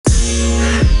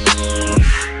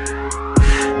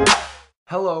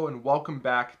everyone. Welcome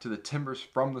back to the Timbers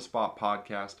from the Spot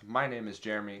podcast. My name is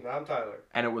Jeremy. And I'm Tyler.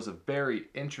 And it was a very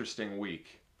interesting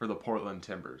week for the Portland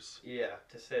Timbers. Yeah,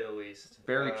 to say the least.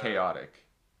 Very chaotic.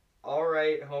 All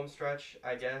right, home stretch,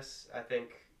 I guess. I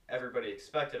think everybody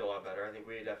expected a lot better. I think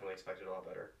we definitely expected a lot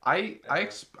better. I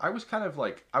was kind of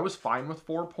like, I was fine with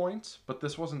 4 points, but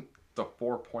this wasn't the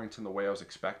 4 points in the way I was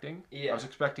expecting. Yeah. I was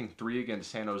expecting 3 against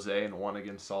San Jose and 1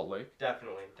 against Salt Lake.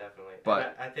 Definitely.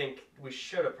 But I think we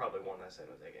should have probably won that San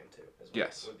Jose game too.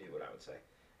 Yes. Would be what I would say.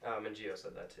 And Gio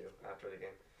said that too after the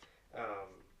game.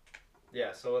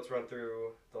 Yeah, so let's run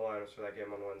through the lineups for that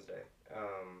game on Wednesday.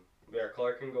 We got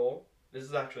Clark in goal. This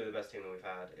is actually the best team that we've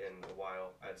had in a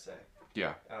while, I'd say.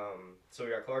 Yeah. So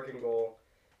we got Clark in goal.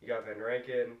 You got Van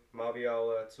Rankin,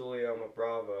 Maviola, Tulioma,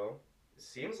 Bravo. It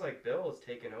seems like Bill is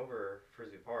taking over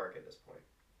Frisbee Park at this point.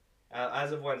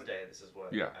 As of Wednesday, this is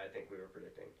what I think we were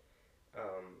predicting.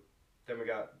 Then we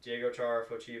got Diego Chara,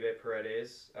 Fochive,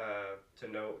 Paredes. To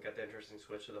note, we got the interesting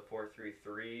switch to the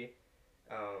 4-3-3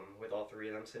 with all three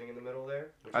of them sitting in the middle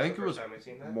there. I think it was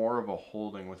more of a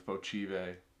holding with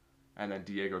Fochive and then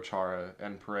Diego Chara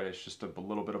and Paredes just a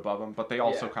little bit above him. But they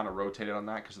also kind of rotated on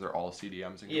that because they're all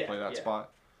CDMs and can play that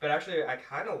spot. But actually, I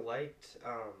kind of liked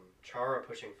Chara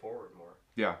pushing forward more.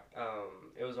 Yeah.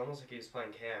 It was almost like he was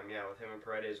playing Cam, with him and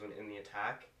Paredes when in the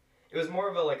attack. It was more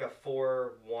of a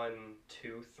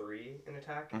 4-1-2-3 in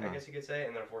attack, I guess you could say,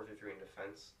 and then a 4-3-3 in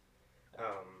defense.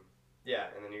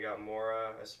 And then you got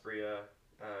Mora, Espria,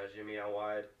 Jimmy out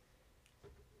wide.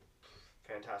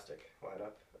 Fantastic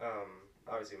lineup.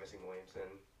 Obviously missing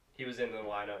Williamson. He was in the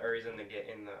lineup, or he's in the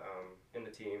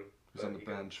team. He's on the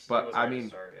bench. But I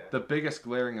mean, the biggest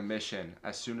glaring omission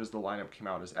as soon as the lineup came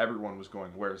out is everyone was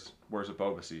going, "Where's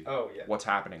Ebobisse? Oh yeah. What's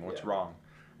happening? What's wrong?"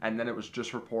 And then it was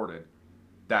just reported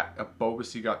that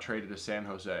Ebobisse got traded to San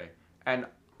Jose, and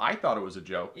I thought it was a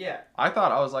joke. Yeah. I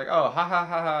was like, "Oh, ha ha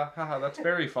ha ha ha ha! That's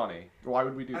very funny. Why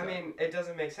would we do that?" I mean, it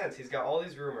doesn't make sense. He's got all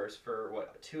these rumors for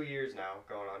 2 years now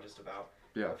going on, just about.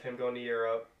 Yeah. Of him going to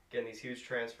Europe, getting these huge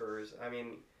transfers. I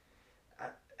mean,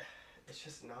 it's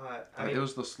just not. It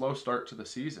was the slow start to the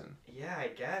season. Yeah, I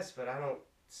guess, but I don't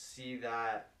see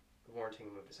that warranting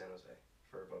a move to San Jose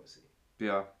for Ebobisse.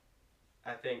 Yeah.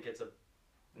 I think it's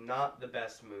not the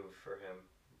best move for him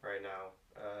right now.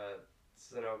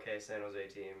 It's an okay San Jose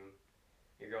team.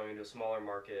 You're going into a smaller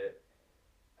market.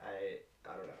 I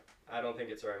don't know. I don't think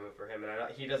it's the right move for him,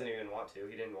 and he doesn't even want to.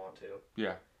 He didn't want to.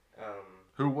 Yeah.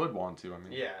 Who would want to? I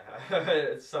mean. Yeah,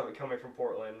 it's something coming from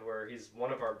Portland where he's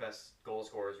one of our best goal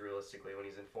scorers realistically when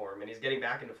he's in form, and he's getting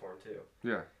back into form too.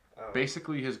 Yeah.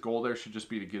 Basically, his goal there should just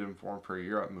be to get him form for a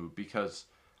Europe move because,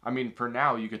 I mean, for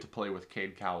now you get to play with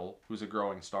Cade Cowell, who's a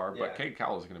growing star, but Cade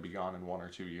Cowell is going to be gone in 1 or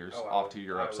 2 years, off to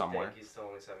Europe somewhere. Think he's still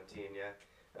only 17, yeah.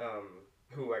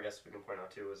 Who I guess we can point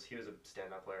out too he was a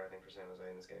standout player I think for San Jose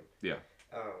in this game. Yeah.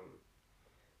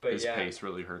 But his pace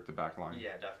really hurt the back line.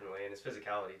 Yeah, definitely, and his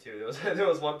physicality too. There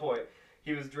was one point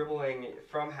he was dribbling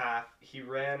from half. He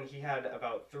had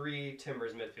about 3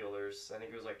 Timbers midfielders. I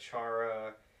think it was like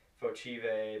Chara,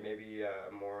 Fochive, maybe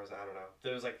Morris. I don't know.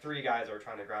 There was 3 guys that were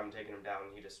trying to grab him, taking him down,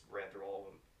 and he just ran through all of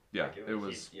them. Yeah, it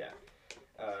was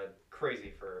crazy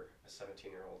for a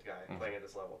 17-year-old guy playing at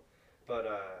this level. But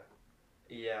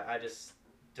I just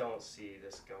don't see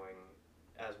this going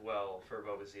as well for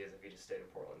Ebobisse as if he just stayed in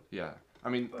Portland. Yeah. I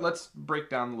mean, let's break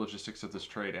down the logistics of this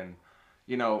trade. And,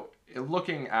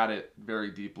 looking at it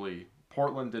very deeply,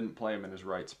 Portland didn't play him in his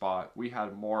right spot. We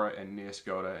had Mora and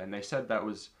Niascoda, and they said that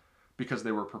was because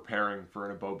they were preparing for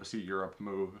an Ebobisse Europe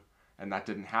move, and that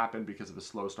didn't happen because of the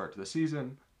slow start to the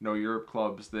season. No Europe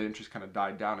clubs. The interest kind of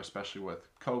died down, especially with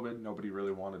COVID. Nobody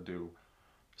really wanted to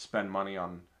spend money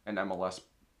on an MLS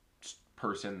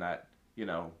person that,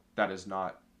 that is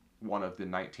not one of the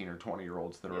 19 or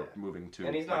 20-year-olds that are moving to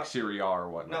Serie A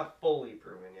or whatnot. Not fully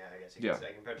proven, I guess you could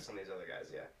say, compared to some of these other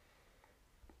guys,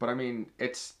 But I mean,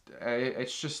 it's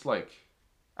just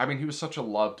he was such a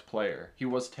loved player. He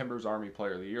was Timbers Army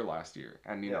Player of the Year last year,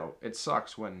 and it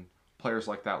sucks when players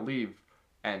like that leave,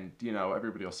 and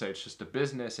everybody will say it's just a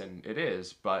business, and it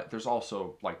is, but there's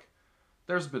also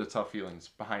there's a bit of tough feelings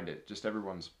behind it. Just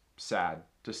everyone's sad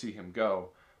to see him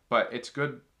go, but it's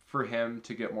good for him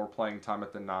to get more playing time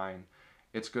at the 9.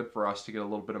 It's good for us to get a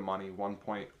little bit of money,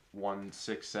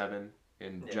 1.167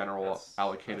 in general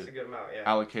allocated. That's a good amount,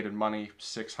 allocated money,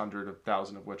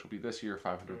 600,000 of which will be this year,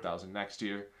 500,000 next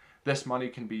year. This money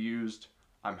can be used,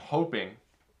 I'm hoping,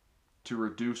 to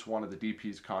reduce one of the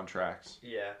DP's contracts.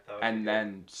 Yeah, and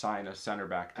then sign a center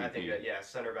back DP. I think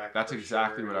center back. That's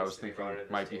exactly what I was thinking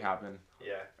might be happening.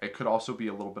 Yeah. It could also be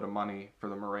a little bit of money for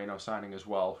the Moreno signing as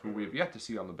well, who we've yet to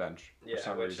see on the bench for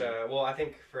some reason. Well, I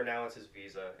think for now it's his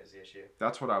visa is the issue.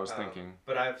 That's what I was thinking.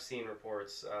 But I've seen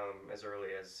reports as early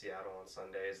as Seattle on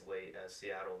Sunday, as late as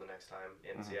Seattle the next time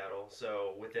in Seattle.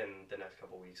 So within the next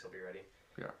couple weeks, he'll be ready.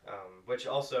 Yeah. Which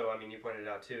also, I mean, you pointed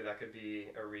out too, that could be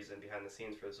a reason behind the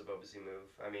scenes for this Ebobisse move.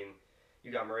 I mean,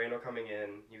 you got Moreno coming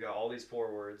in, you got all these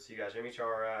forwards, you got Jimmy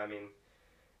Chara. I mean,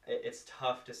 it's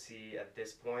tough to see at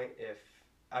this point if.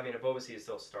 I mean, Ebobisse is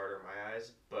still a starter in my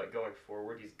eyes, but going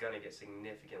forward, he's going to get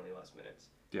significantly less minutes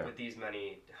with these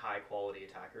many high-quality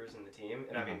attackers in the team.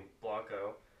 And I mean,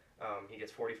 Blanco, he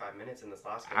gets 45 minutes in this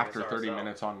last game. After 30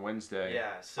 minutes on Wednesday.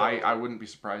 Yeah, so I wouldn't be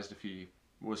surprised if he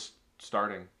was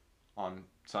starting on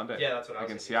Sunday. Yeah, that's what I was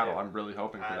against thinking, Seattle. I'm really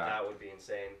hoping for that. That would be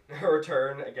insane. A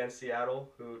return against Seattle,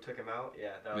 who took him out. Yeah,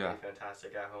 that would be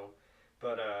fantastic at home.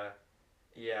 But,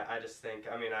 yeah, I just think,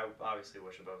 I mean, I obviously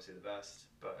wish Ebobisse the best,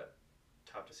 but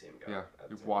tough to see him go. Yeah,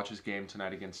 watch his game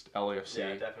tonight against LAFC.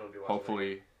 Yeah, definitely be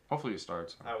watching. Hopefully he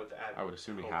starts. I would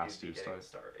assume he has to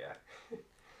start. Yeah.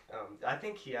 I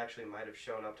think he actually might have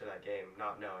shown up to that game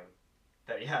not knowing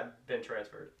that he had been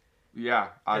transferred. Yeah,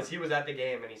 because he was at the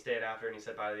game and he stayed after and he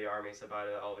said bye to the Army, said bye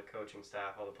to all the coaching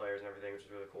staff, all the players and everything, which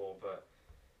was really cool. But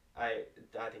I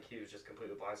think he was just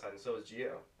completely blindsided, and so was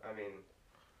Gio. I mean,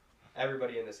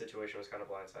 everybody in this situation was kind of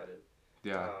blindsided.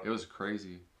 Yeah, it was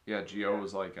crazy. Yeah, Gio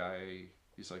was like,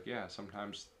 he's like, yeah,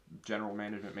 sometimes general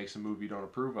management makes a move you don't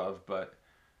approve of, but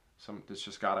it's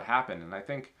just got to happen. And I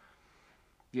think,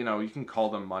 you know, you can call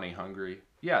them money hungry.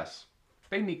 Yes,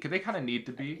 they kind of need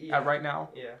to be at right now.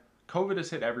 Yeah. COVID has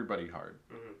hit everybody hard.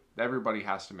 Everybody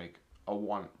has to make a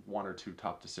one or two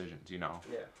tough decisions, you know.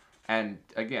 Yeah. And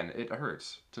again, it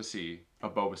hurts to see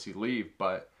Ebobisse leave,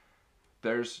 but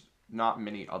there's not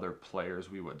many other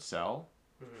players we would sell.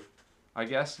 I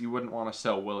guess you wouldn't want to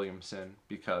sell Williamson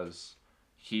because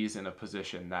he's in a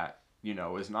position that, you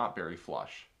know, is not very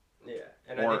flush. Yeah.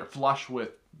 And or flush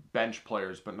with bench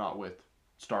players, but not with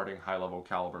starting high-level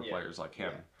caliber players like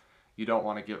him. Yeah. You don't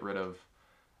want to get rid of...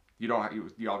 You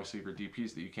obviously have your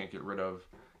DPs that you can't get rid of.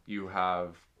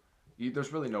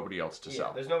 There's really nobody else to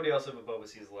sell. There's nobody else of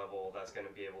Ebobisse's level that's going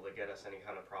to be able to get us any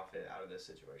kind of profit out of this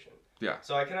situation. Yeah.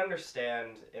 So I can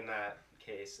understand in that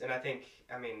case, and I think,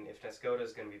 I mean, if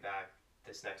Nescoda's going to be back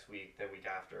this next week, the week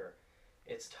after,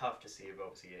 it's tough to see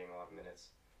Ebobisse getting a lot of minutes.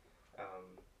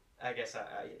 I guess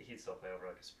he'd still play over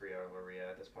like Asprilla or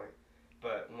Loria at this point.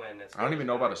 But when Nescoda's I don't even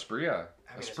know about Asprilla.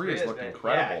 Asprilla's looked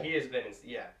incredible. Yeah, he has been,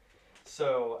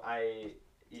 So I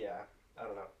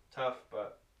don't know. Tough,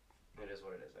 but it is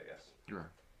what it is, I guess. Sure.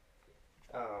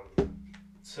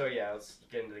 So yeah, let's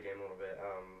get into the game a little bit.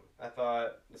 I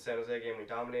thought the San Jose game, we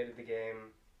dominated the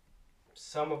game.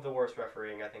 Some of the worst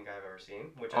refereeing I think I've ever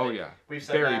seen. Which we've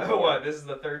said that. What? This is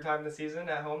the third time this season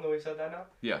at home that we've said that now.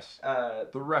 Yes.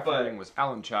 The refereeing was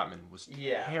Alan Chapman was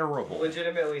terrible.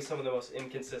 Legitimately, some of the most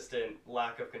inconsistent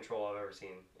lack of control I've ever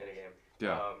seen in a game.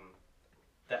 Yeah.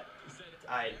 That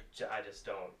I just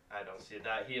don't see it.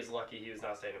 That he is lucky he was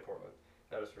not staying in Portland.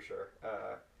 That is for sure.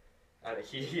 And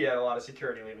he had a lot of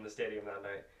security leaving the stadium that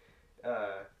night.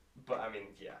 But I mean,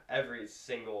 every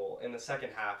single in the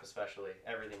second half, especially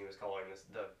everything he was calling,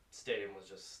 the stadium was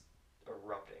just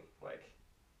erupting. Like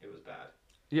it was bad.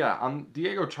 Yeah, on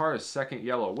Diego Chara's second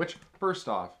yellow, which first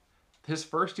off, his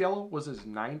first yellow was his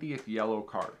 90th yellow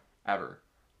card ever.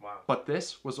 Wow. But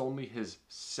this was only his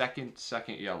second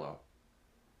yellow.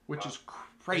 Which is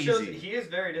crazy. It shows he is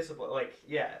very disciplined. Like,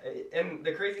 and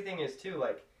the crazy thing is too,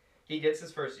 like, he gets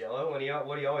his first yellow, and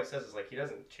what he always says is like he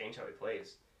doesn't change how he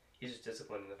plays. He's just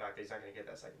disciplined in the fact that he's not going to get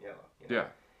that second yellow. You know?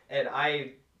 Yeah. And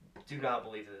I do not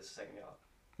believe that this is a second yellow.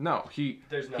 No, he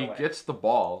gets the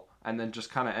ball and then just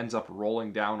kind of ends up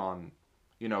rolling down on,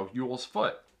 you know, Yule's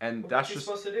foot, and that's just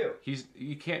supposed to do.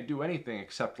 He can't do anything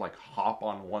except like hop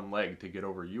on one leg to get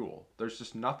over Yule. There's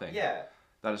just nothing.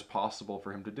 That is possible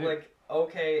for him to do. Like,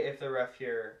 okay, if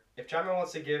Chapman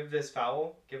wants to give this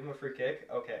foul, give him a free kick,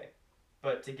 okay.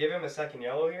 But to give him a second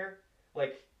yellow here,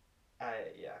 like, I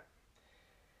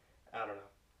don't know.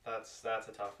 That's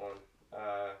a tough one.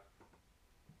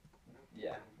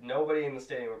 Nobody in the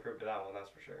stadium approved of that one,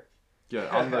 that's for sure. Yeah,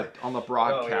 on the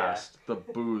broadcast, the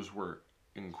boos were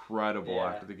incredible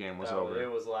after the game was over.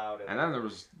 It was loud. And then there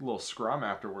was a little scrum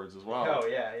afterwards as well. Oh,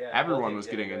 yeah. Everyone was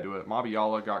getting into it.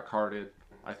 Mabiala got carded.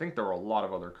 I think there were a lot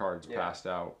of other cards passed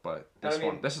out, but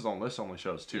this only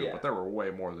shows two, but there were way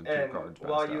more than two cards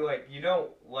passed out. While you don't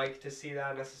like to see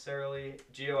that necessarily,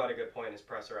 Gio had a good point in his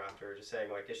presser after, just saying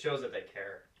like it shows that they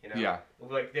care, you know. Yeah.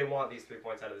 Like they want these 3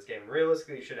 points out of this game. And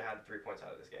realistically, you should have had 3 points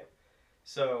out of this game.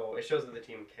 So it shows that the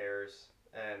team cares,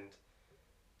 and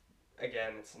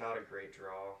again, it's not a great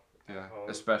draw. Yeah, home.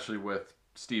 especially with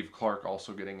Steve Clark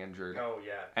also getting injured. Oh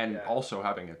yeah. And yeah. also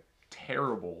having a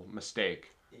terrible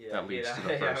mistake that leads to the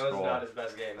first yeah, it was goal. not his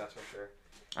best game, that's for sure.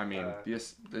 I mean,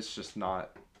 this just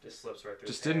not. Just slips right through.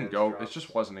 Just his didn't hands, go. drops. It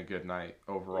just wasn't a good night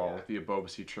overall Yeah. with the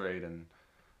Ebobisse trade and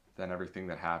then everything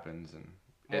that happens. And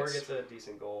Moore gets a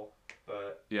decent goal,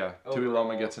 but yeah,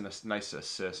 Tuiloma gets a nice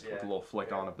assist with a little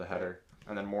flick on of the header,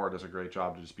 and then Moore does a great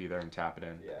job to just be there and tap it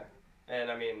in. Yeah. And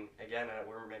I mean, again,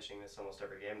 we're mentioning this almost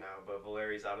every game now, but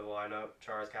Valeri's out of the lineup.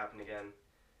 Chara's captain again.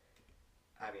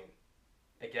 I mean,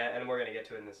 again, and we're going to get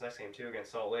to it in this next game too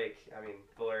against Salt Lake. I mean,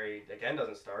 Valeri again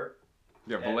doesn't start.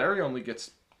 Yeah, Valeri only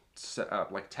gets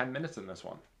like 10 minutes in this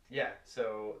one. Yeah,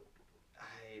 so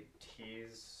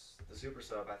he's the super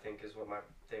sub, I think, is what my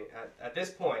thing. At this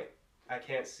point, I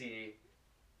can't see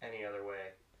any other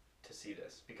way to see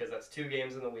this because that's 2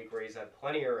 games in the week where he's had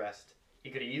plenty of rest. He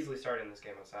could have easily started in this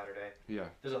game on Saturday. Yeah.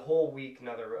 There's a whole week,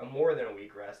 more than a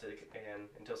week rest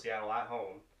until Seattle at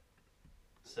home.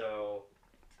 So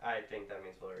I think that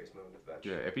means Valeri's moving to the bench.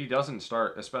 Yeah, if he doesn't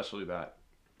start, especially that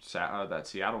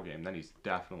Seattle game, then he's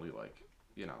definitely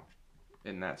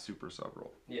in that super sub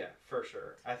role. Yeah, for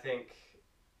sure. I think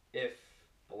if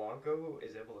Blanco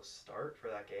is able to start for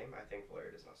that game, I think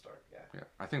Valeri does not start. Yeah. Yeah,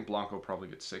 I think Blanco probably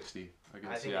gets 60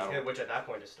 against Seattle. He could, which at that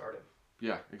point just start him.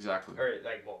 Yeah, exactly. Or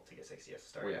to get 60, he has to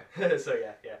start. Well, yeah. So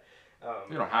yeah.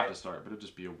 You don't have to start, but it'd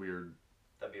just be a weird.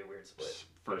 That'd be a weird split.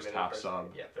 First half sub.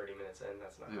 Yeah, 30 minutes in.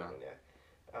 That's not happening yet.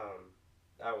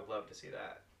 I would love to see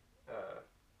that.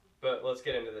 But let's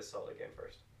get into this Salt Lake game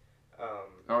first.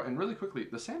 And really quickly,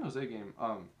 the San Jose game.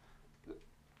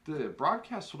 The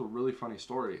broadcast told a really funny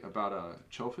story about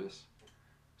Chofis.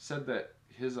 Said that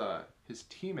his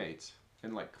teammates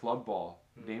in club ball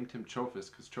named him Chofis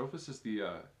because Chofis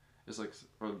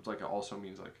also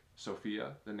means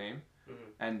Sophia, the name.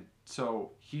 Mm-hmm. And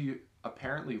so he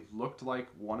apparently looked like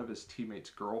one of his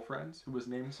teammates' girlfriends who was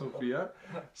named Sophia.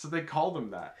 So they called him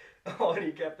that. Oh, and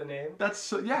he kept the name?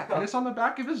 And it's on the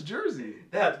back of his jersey.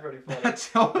 That's pretty funny. That's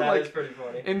so is pretty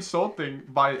funny. Insulting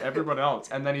by everyone else.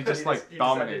 And then he just he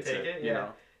dominates it. You know?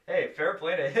 Hey, fair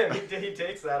play to him. He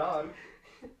takes that on.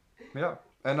 Yeah.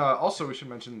 And also we should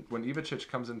mention when Ivacic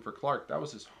comes in for Clark, that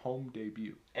was his home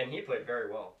debut. And he played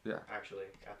very well. Yeah. Actually,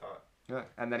 I thought. Yeah,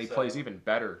 and then he plays even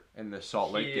better in the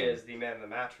Salt Lake game. He is the man of the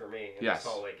match for me in the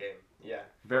Salt Lake game. Yeah.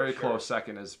 Very close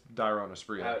second is Dairon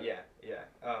Asprilla.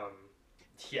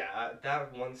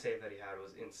 That one save that he had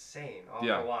was insane off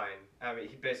the line. I mean,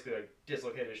 he basically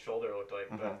dislocated his shoulder, it looked like,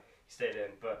 but he stayed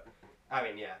in. But, I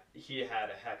mean, he had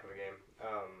a heck of a game.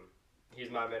 He's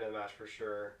my man of the match for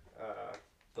sure.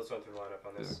 Let's run through the lineup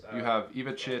on this. You have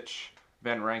Ivacic,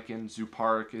 Van Rankin,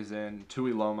 Zupark is in,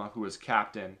 Tuiloma, who is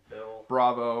captain, Bill,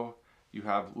 Bravo. You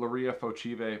have Luria,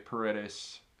 Fochive,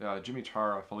 Paredes, Jimmy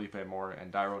Chara, Felipe Moore, and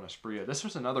Dairon Asprilla. This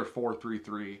was another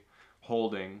 4-3-3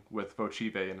 holding with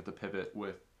Fochive in at the pivot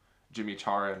with Jimmy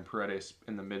Chara and Paredes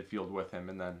in the midfield with him,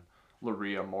 and then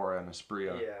Luria, Mora, and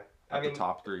Asprilla the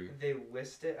top 3. They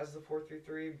list it as the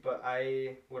 4-3-3, but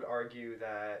I would argue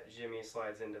that Jimmy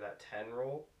slides into that 10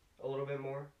 role a little bit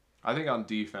more. I think on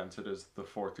defense it is the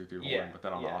 4-3-3 but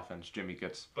then on offense Jimmy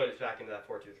gets. But it's back into that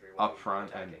 4-2-3 up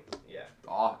front attacking.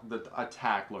 The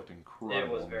attack looked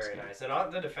incredible. It was very nice,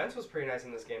 and the defense was pretty nice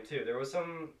in this game too. There was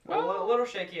some a little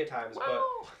shaky at times, but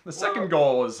the second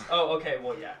goal was. Oh, okay.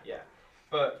 Well, yeah.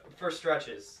 But for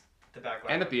stretches, the back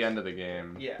line. And at the end of the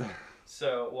game. Yeah.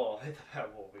 So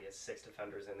we had 6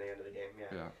 defenders in the end of the game.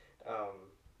 Yeah.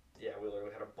 We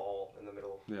literally had a ball in the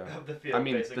middle of the field. I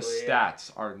mean, the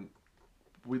stats are.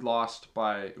 We lost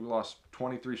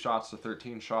 23 shots to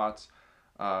 13 shots.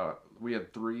 We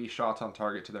had 3 shots on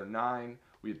target to their 9.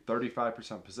 We had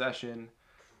 35% possession.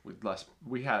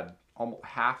 We had almost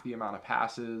half the amount of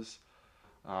passes.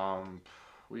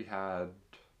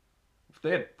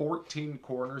 They had 14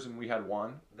 corners and we had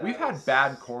 1. We've had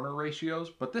bad corner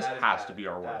ratios, but this has to be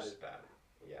our worst. That is bad.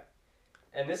 Yeah.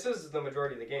 And this is the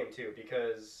majority of the game too,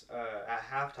 because at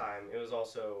halftime it was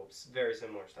also very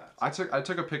similar stats. I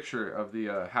took a picture of the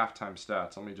halftime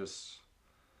stats. Let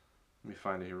me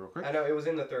find it here real quick. I know it was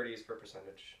in the 30s for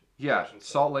percentage. Yeah,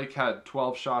 Salt Lake had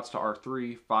 12 shots to our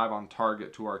 3, 5 on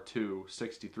target to our 2,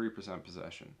 63%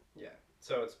 possession. Yeah,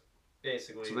 so it's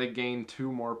basically. So they gained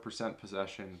 2 more percent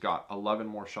possession, got 11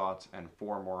 more shots and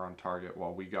 4 more on target,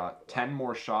 while we got 10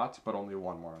 more shots but only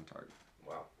 1 more on target.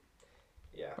 Wow.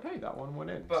 Yeah. But hey, that one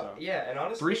went in. But and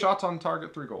honestly, 3 shots on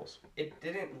target, 3 goals. It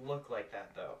didn't look like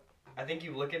that though. I think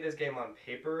you look at this game on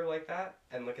paper like that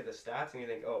and look at the stats and you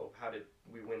think, oh, how did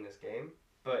we win this game?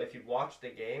 But if you watch the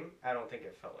game, I don't think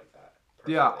it felt like that.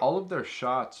 Personally. Yeah, all of their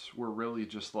shots were really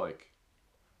just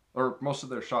or most of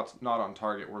their shots not on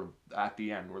target were at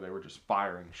the end where they were just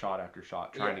firing shot after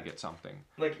shot, trying to get something.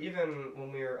 Like, even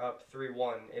when we were up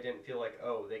 3-1, it didn't feel like,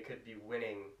 oh, they could be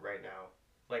winning right now.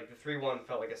 Like, the 3-1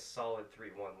 felt like a solid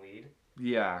 3-1 lead.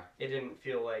 Yeah. It didn't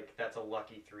feel like that's a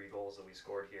lucky 3 goals that we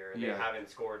scored here. And they haven't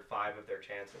scored 5 of their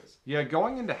chances. Yeah,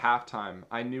 going into halftime,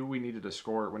 I knew we needed to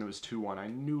score when it was 2-1. I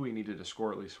knew we needed to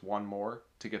score at least one more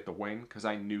to get the win because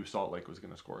I knew Salt Lake was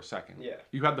going to score a second. Yeah.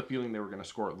 You had the feeling they were going to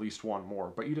score at least one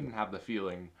more, but you didn't have the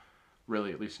feeling,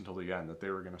 really, at least until the end, that they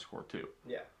were going to score 2.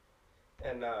 Yeah.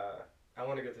 And I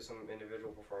want to go through some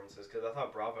individual performances because I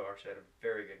thought Bravo actually had a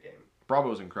very good game. Bravo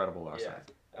was incredible last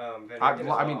night.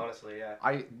 Honestly, yeah.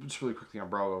 I just really quickly on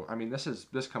Bravo. I mean,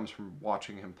 this comes from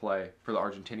watching him play for the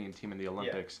Argentinian team in the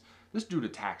Olympics. Yeah. This dude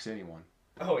attacks anyone.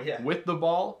 Oh yeah. With the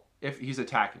ball, if he's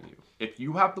attacking you. If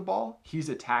you have the ball, he's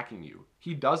attacking you.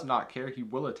 He does not care. He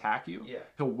will attack you. Yeah.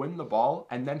 He'll win the ball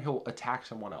and then he'll attack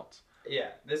someone else. Yeah.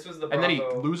 This was the Bravo. And then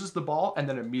he loses the ball and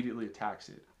then immediately attacks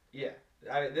it. Yeah.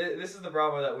 This is the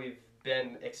Bravo that we've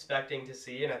been expecting to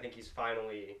see, and I think he's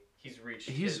reached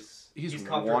He's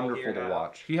wonderful to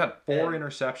watch. He had 4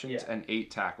 interceptions and 8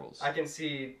 tackles. I can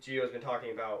see Gio's been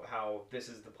talking about how this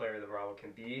is the player the Bravo can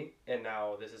be, and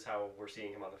now this is how we're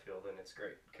seeing him on the field, and it's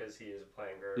great because he is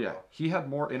playing very well. He had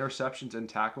more interceptions and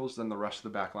tackles than the rest of the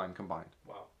back line combined.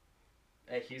 Wow.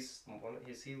 And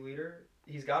is he leader?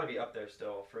 He's got to be up there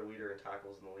still for leader in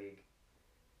tackles in the league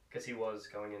because he was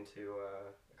going into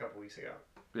a couple weeks ago.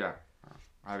 Yeah.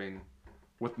 I mean,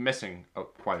 with missing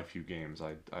quite a few games,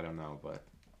 I don't know, but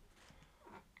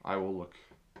I will look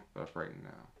up right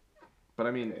now. But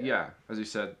I mean, as you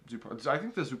said, I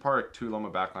think the Zuparic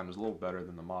Tuiloma backline was a little better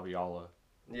than the Mabiala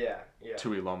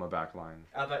Tuiloma backline.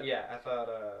 I thought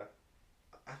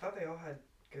they all had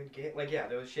good game. Like,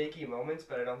 there was shaky moments,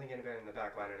 but I don't think anybody in the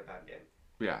backline had a bad game.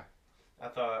 Yeah. I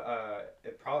thought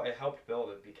it helped Bill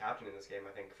to be captain in this game,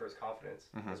 I think, for his confidence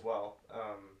as well.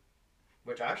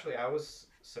 Which actually I was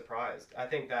surprised. I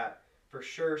think that for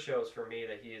sure shows for me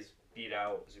that he has beat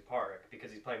out Zuparic because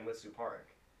he's playing with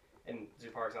Zuparic. And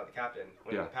Zuparic's not the captain.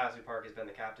 When in the past, Zuparic has been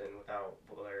the captain without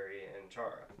Valeri and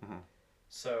Chara. Mm-hmm.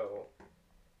 So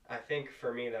I think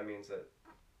for me that means that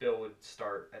Bill would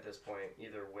start at this point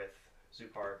either with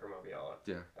Zuparic or Mabiala.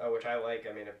 Yeah. Which I like.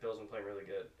 I mean, if Bill's been playing really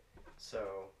good.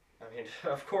 So, I mean,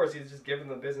 of course, he's just giving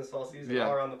them business all season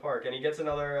all around the park. And he gets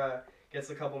gets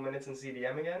a couple minutes in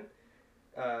CDM again.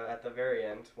 At the very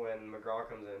end when McGraw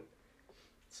comes in.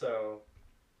 So,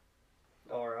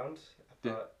 all around, I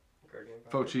thought great game.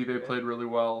 Fauchive played really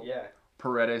well. Yeah.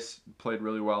 Paredes played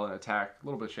really well in attack. A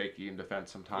little bit shaky in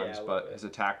defense sometimes, but his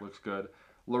attack looks good.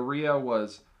 Laria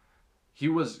was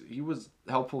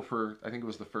helpful for, I think it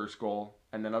was the first goal.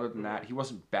 And then other than that, he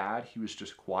wasn't bad. He was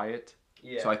just quiet.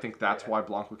 Yeah. So I think that's why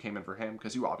Blanco came in for him,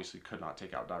 because you obviously could not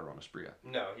take out Dairon Asprilla.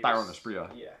 No. Dairon Asprilla.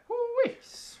 Yeah. Woo-wee.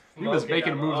 He was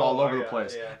making moves all over the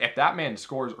place. Yeah. If that man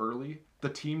scores early, the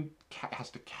team has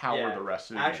to cower the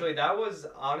rest of the game. That was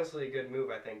honestly a good move,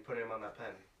 I think, putting him on that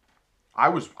pen. I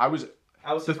was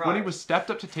surprised. When he was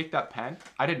stepped up to take that pen,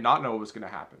 I did not know what was going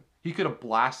to happen. He could have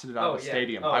blasted it out of the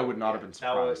stadium. I would not have been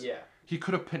surprised. He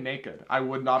could have Paneka'd. I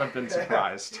would not have been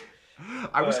surprised.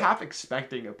 I was half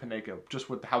expecting a Paneka just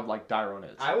with how Dairon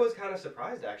is. I was kind of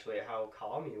surprised actually at how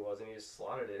calm he was, and he just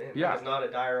slotted it in. Yeah, it was not a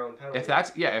Dairon penalty. If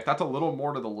that's a little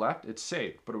more to the left, it's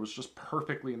safe, but it was just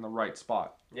perfectly in the right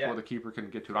spot where the keeper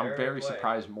couldn't get to it. I'm very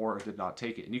surprised Mora did not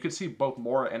take it, and you could see both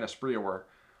Mora and Asprilla were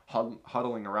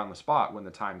huddling around the spot when the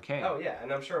time came. Oh yeah,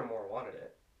 and I'm sure Mora wanted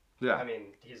it. Yeah, I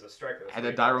mean he's a striker. And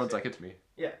then Dairon's like, it's me.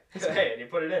 Yeah, hey, and he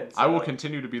put it in. So I will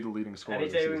continue to be the leading scorer.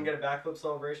 Anytime we can get a backflip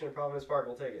celebration in Providence Park,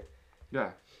 we'll take it.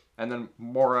 Yeah. And then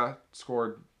Mora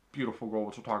scored beautiful goal,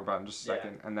 which we'll talk about in just a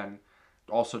second. And then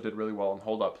also did really well in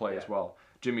hold-up play as well.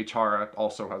 Jimmy Chara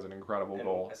also has an incredible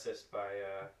goal. Assist by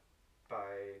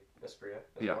Asprilla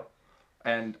as well.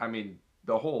 And, I mean,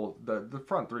 the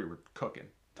front three were cooking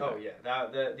today. Oh, yeah.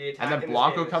 The attack and then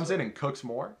Blanco comes in and cooks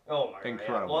more. Oh, my God.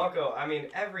 Incredible. Yeah. Blanco, I mean,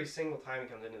 every single time he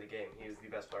comes into the game, he's the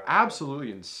best player.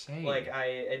 Absolutely insane.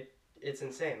 It's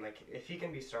insane. Like, if he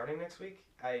can be starting next week,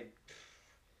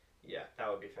 yeah, that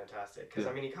would be fantastic. Because,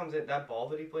 I mean, he comes in, that ball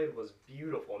that he played was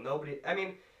beautiful.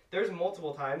 There's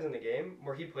multiple times in the game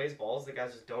where he plays balls that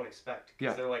guys just don't expect.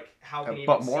 Because they're like, how can he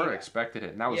even see that? But Mora expected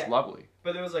it, and that was lovely.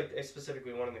 But there was,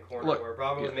 specifically one in the corner where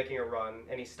Bravo was making a run,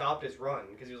 and he stopped his run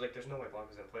because he was like, there's no way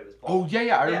Blanco's going to play this ball. Oh,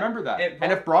 yeah, I remember that.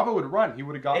 And if Bravo would run, he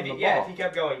would have gotten the ball. Yeah, if he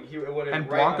kept going, he would have. And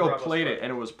Blanco played it,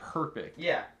 and it was perfect.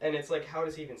 Yeah, and it's like, how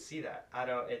does he even see that?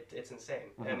 It's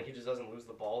insane. Mm-hmm. And he just doesn't lose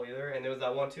the ball either. And there was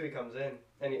that one, too, he comes in,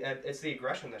 and it's the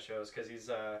aggression that shows, because he's,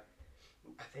 I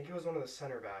think it was one of the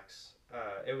center backs.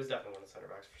 It was definitely one of the center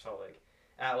backs for Salt Lake.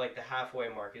 at like the halfway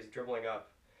mark. He's dribbling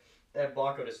up, and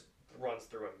Blanco just runs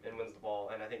through him and wins the ball.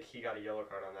 And I think he got a yellow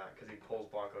card on that because he pulls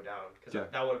Blanco down because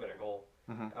that would have been a goal.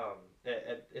 Mm-hmm.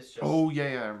 It's just. Oh yeah,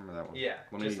 I remember that one. Yeah,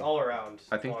 all around.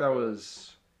 I think Blanco. that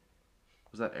was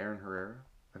that Aaron Herrera?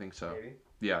 I think so. Maybe.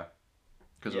 Yeah,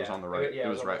 because it was on the right. It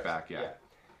was right back. Yeah.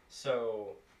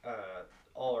 So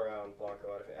all around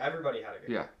Blanco out of it. Everybody had a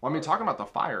good. Yeah. Well, I mean, talking about the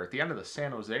fire at the end of the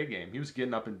San Jose game, he was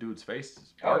getting up in dudes'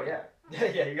 faces. Oh yeah.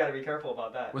 Yeah, you got to be careful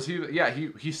about that. Was he? Yeah,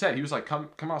 he said he was like, come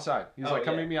outside. He was like,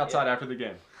 come meet me outside after the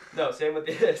game. No, same with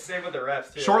the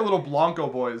refs too. Short little Blanco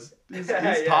boys. He's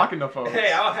talking to folks.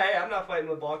 Hey, I'm not fighting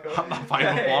with Blanco. I'm not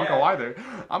fighting with Blanco either.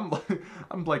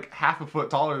 I'm like half a foot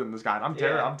taller than this guy. And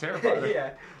I'm terrified.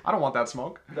 Yeah. I don't want that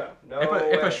smoke. No.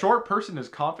 If a short person is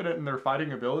confident in their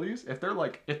fighting abilities, if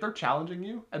they're challenging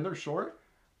you and they're short,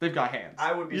 they've got hands.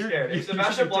 I would be scared. If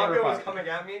Sebastian Blanco was coming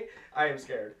at me, I am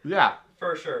scared. Yeah.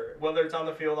 For sure. Whether it's on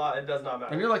the field or not, it does not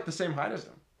matter. And you're like the same height as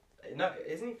him. No,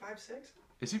 isn't he 5'6"?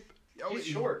 Is he? He's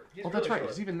short. He's that's right.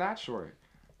 Short. He's even that short.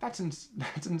 That's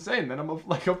insane. Then I'm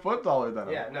like a foot taller than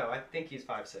him. Yeah, no, I think he's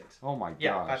 5'6". Oh my gosh.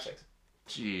 Yeah, 5'6".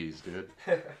 Jeez, dude.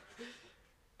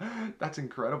 That's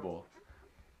incredible.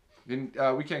 And,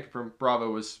 we can't confirm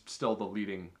Bravo is still the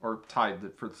leading or tied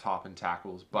for the top in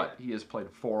tackles, but he has played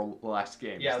 4 less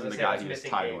games than the guy he is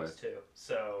tied with. Too,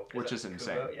 so which is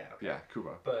insane. Kubo? Yeah, okay. Yeah,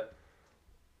 Kubo. But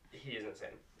he is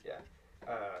insane. Yeah.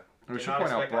 We should point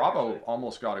out Bravo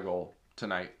almost got a goal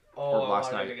tonight or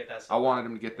last night. I wanted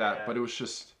him to get that, but it was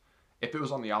just if it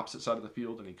was on the opposite side of the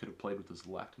field and he could have played with his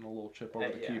left and a little chip over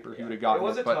the keeper, he would have gotten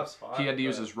it. A tough spot, he had to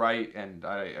use his right, and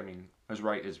I mean his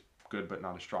right is good but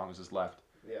not as strong as his left.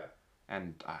 Yeah.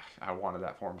 And I wanted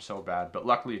that for him so bad, but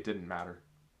luckily it didn't matter.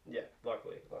 Yeah,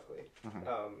 luckily.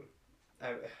 Mm-hmm.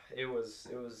 It was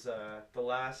the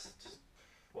last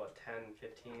 10,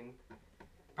 15,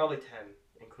 probably 10,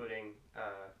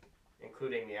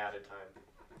 including the added time.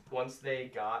 Once they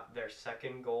got their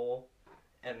second goal,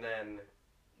 and then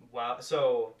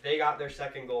so they got their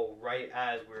second goal right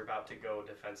as we were about to go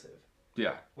defensive.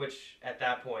 Yeah. Which, at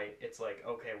that point, it's like,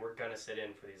 okay, we're going to sit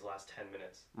in for these last 10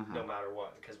 minutes, no matter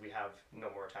what, because we have no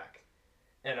more attack.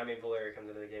 And, I mean, Valeria comes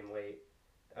into the game late,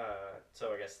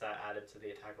 so I guess that added to the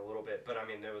attack a little bit. But, I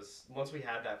mean, once we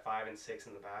had that 5 and 6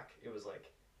 in the back, it was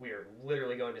like, we are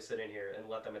literally going to sit in here and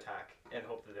let them attack and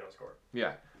hope that they don't score.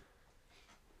 Yeah.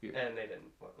 And they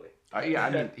didn't, luckily. I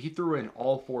mean, he threw in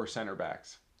all 4 center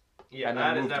backs. Yeah, and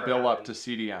then moved Bill up to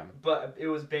CDM. But it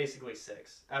was basically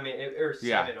 6. I mean, or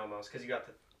 7 almost, because you got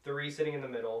the 3 sitting in the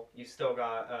middle. You still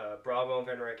got Bravo and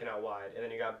Van Ryken out wide, and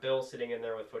then you got Bill sitting in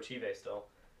there with Fochive still.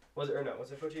 Was it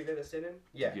Fochive that stayed in?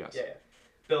 Yeah. Yes. Yeah.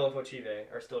 Bill and Fochive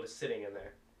are still just sitting in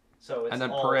there. So it's and then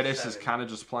Paredes is kind of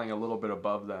just playing a little bit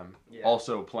above them,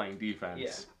 also playing defense.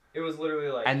 Yeah. It was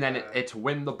literally like. And then it's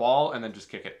win the ball and then just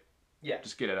kick it. Yeah.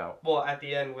 Just get it out. Well, at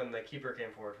the end when the keeper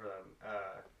came forward for them,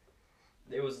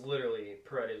 it was literally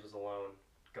Paredes was alone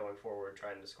going forward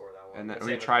trying to score that one. And then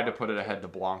we tried to put it ahead to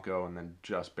Blanco and then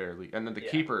just barely. And then the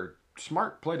keeper,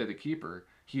 smart play to the keeper.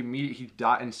 He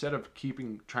instead of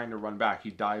trying to run back,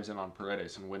 he dives in on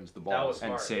Paredes and wins the ball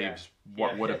and saves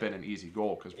what would have been an easy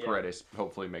goal because Paredes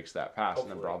hopefully makes that pass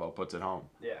and then Bravo puts it home.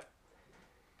 Yeah.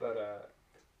 But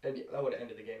and that would have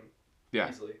ended the game. Yeah.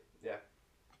 Easily. Yeah.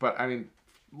 But I mean,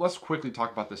 let's quickly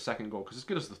talk about the second goal because as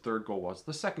good as the third goal was,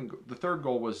 the third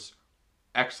goal was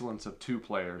excellence of 2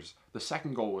 players. The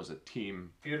second goal was a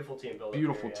beautiful team build.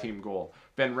 Beautiful team goal.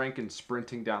 Van Ryken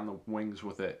sprinting down the wings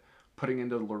with it, putting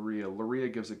into Luria. Luria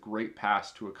gives a great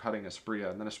pass to a cutting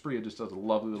Asprilla, and then Asprilla just does a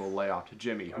lovely little layoff to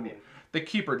Jimmy, who the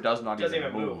keeper doesn't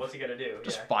even move. What's he gonna do?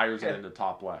 Just fires it into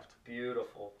top left.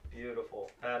 Beautiful.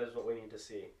 That is what we need to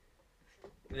see.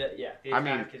 The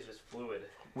attack is just fluid.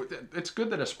 It's good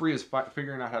that Asprilla is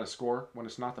figuring out how to score when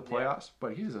it's not the playoffs,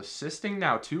 but he's assisting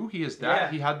now too. He is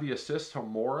that. He had the assist to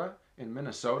Mora in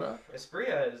Minnesota.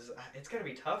 Asprilla it's going to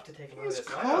be tough to take him out of this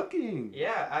cooking. lineup.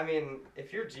 Yeah, I mean,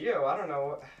 if you're Gio, I don't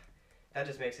know. That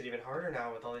just makes it even harder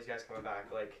now with all these guys coming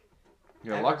back.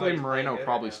 Luckily Moreno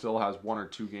probably still has 1 or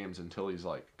 2 games until he's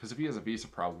because if he has a visa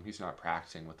problem, he's not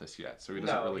practicing with us yet, so he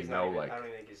doesn't really know I don't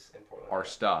even think he's in Portland our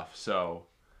stuff. So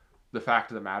the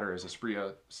fact of the matter is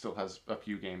Asprilla still has a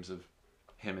few games of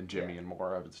him and Jimmy and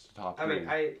Mora of the top 3. I mean,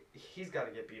 he's got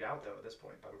to get beat out, though, at this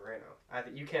point by Moreno. I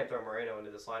think you can't throw Moreno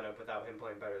into this lineup without him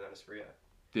playing better than Asprilla.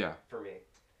 Yeah. For me.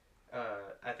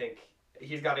 I think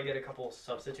he's got to get a couple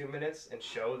substitute minutes and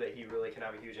show that he really can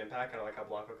have a huge impact. Kind of like how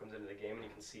Blanco comes into the game and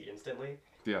you can see instantly.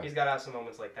 Yeah. He's got to have some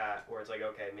moments like that where it's like,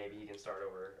 okay, maybe he can start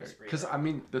over Asprilla. Because, I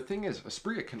mean, the thing is,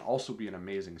 Asprilla can also be an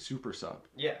amazing super sub.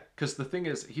 Yeah. Because the thing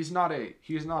is, he's not a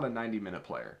 90-minute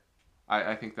player.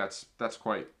 I think that's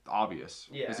quite obvious.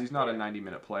 Yeah, Because he's not a yeah.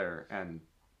 90-minute player, and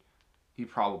he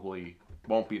probably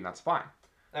won't be, and that's fine.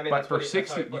 I mean, But that's for what that's how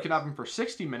 60, he you can plays. have him for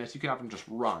 60 minutes. You can have him just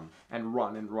run and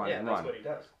run and run Yeah, and that's run. what he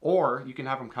does. Or you can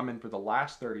have him come in for the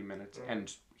last 30 minutes, Mhm.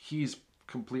 and he's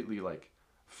completely like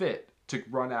fit to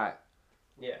run at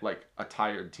Yeah, like a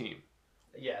tired team,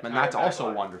 yeah. and tired that's back also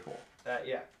line. wonderful.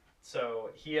 Yeah. So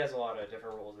he has a lot of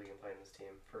different roles he can play in this team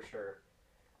for sure.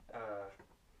 Uh,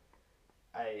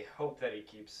 I hope that he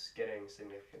keeps getting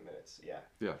significant minutes.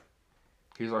 Yeah.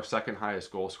 He's our second highest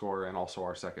goal scorer and also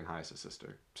our second highest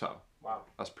assister. So Wow.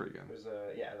 that's pretty good. It was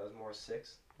that was more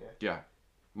 6. Yeah. Yeah,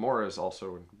 Mora is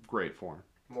also in great form.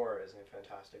 Moore is in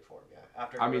fantastic form. Yeah.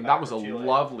 After I coming mean, back that was a from Chile.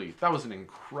 lovely, that was an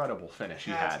incredible finish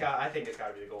he had I think it's got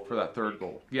to be the goal for that third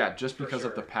goal. Yeah, just For because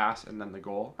of the sure. pass and then the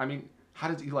goal. I mean, how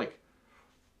did he like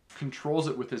controls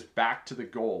it with his back to the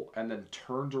goal and then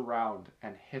turns around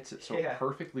and hits it so it Yeah.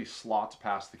 perfectly slots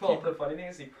past the Well, keeper. the funny thing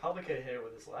is he probably could have hit it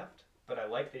with his left, but I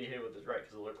like that he hit it with his right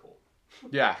because it looked cool.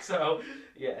 Yeah, So,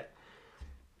 yeah.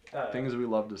 things we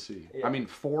love to see. Yeah. I mean,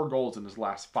 4 goals in his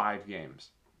last 5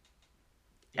 games.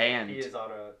 And he is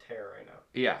on a tear right now.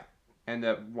 yeah, and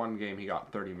that one game he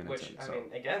got 30 minutes Which, in. I So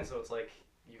mein, again, so it's like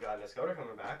you got Nescoda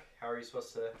coming back. How are you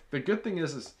supposed to? the good thing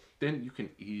is then you can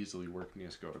easily work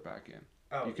Niascoda back in.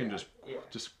 Oh, You can yeah.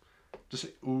 just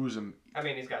ooze him. I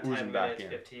mean, he's got Ooze 10 him back minutes, in.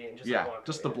 15, just Yeah, like Blanco,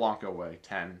 just the Blanco way.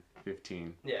 10,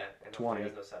 15, Yeah, and 20. hopefully he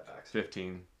has no setbacks.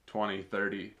 15, 20,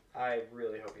 30. I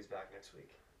really hope he's back next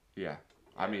week. Yeah.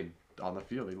 I mean, on the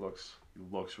field he looks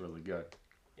really good.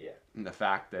 Yeah. And the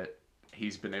fact that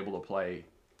he's been able to play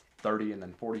 30 and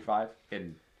then 45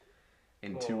 in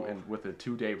two and with a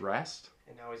 2-day rest.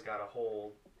 And now he's got a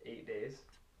whole 8 days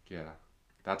Yeah.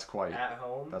 That's quite at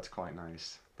home.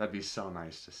 nice. That'd be so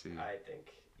nice to see. I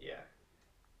think, yeah.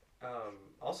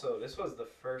 Also, this was the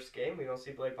first game we don't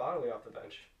see Blake Bodley off the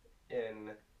bench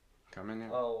in Come in here.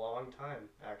 a long time,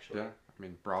 actually. Yeah. I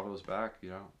mean, Bravo's back.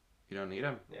 You don't need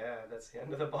him. Yeah, that's the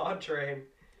end of the Bod train.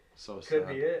 So Could sad.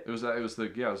 be it. It was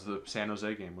the San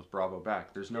Jose game with Bravo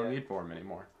back. There's no Yeah. need for him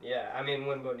anymore. Yeah, I mean,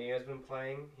 when Bonilla's been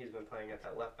playing, he's been playing at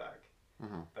that left back.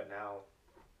 Mhm. But now,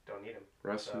 don't need him.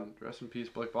 Rest in peace,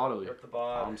 Blake Bodley. Rip the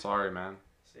Bod. I'm sorry, man.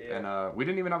 See ya. And we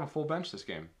didn't even have a full bench this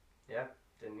game. Yeah,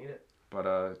 didn't need it.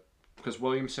 But because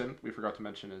Williamson, we forgot to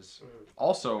mention, is Mhm.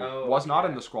 also Oh, was not yeah.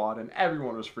 in the squad, and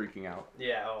everyone was freaking out.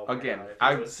 Yeah, oh my Again, God, if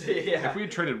I- it was- yeah. If we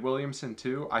had traded Williamson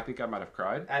too, I think I might have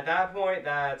cried. At that point,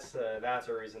 that's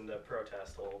a reason to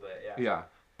protest a little bit, yeah. Yeah,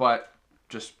 but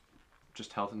just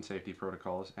health and safety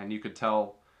protocols, and you could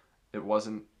tell it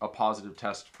wasn't a positive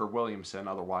test for Williamson.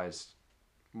 Otherwise,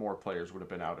 more players would have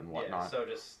been out and Yeah, whatnot. so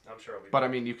just, I'm sure it'll be But I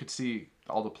mean, you could see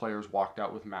all the players walked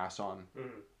out with masks on,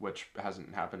 Mhm. which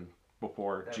hasn't happened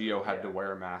before. That- Gio had to yeah.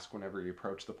 wear a mask whenever he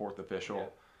approached the 4th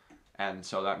official, and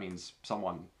so that means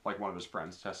someone, like one of his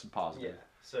friends, tested positive. Yeah,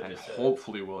 so And just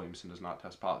hopefully Williamson does not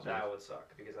test positive. that would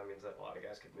suck because that means that a lot of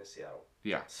guys could miss Seattle.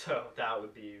 Yeah. So that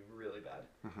would be really bad.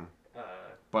 Mhm. Uh,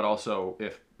 But also,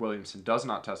 if Williamson does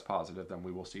not test positive, then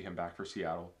we will see him back for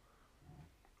Seattle,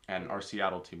 and our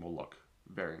Seattle team will look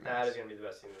very nice. that is going to be the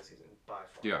best team of the season by far.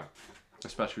 Yeah,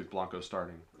 especially with Blanco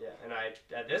starting. Yeah, and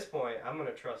at this point, I'm going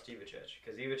to trust Ivicic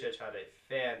because Ivicic had a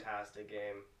fantastic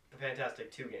game, a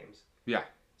fantastic 2 games. Yeah.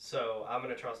 So I'm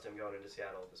going to trust him going into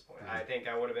Seattle at this point. Mhm. I think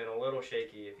I would have been a little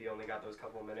shaky if he only got those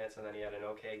couple minutes and then he had an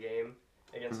okay game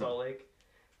against Mhm. Salt Lake.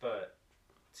 But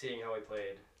seeing how he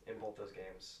played in both those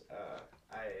games,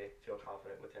 I feel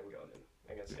confident with him going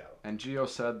in against Seattle. And Gio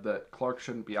said that Clark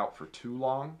shouldn't be out for too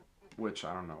long, which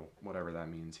I don't know, whatever that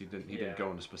means. He didn't Yeah. go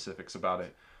into specifics about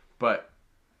it. But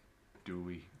do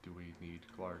we need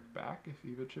Clark back if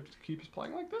Ivicic keeps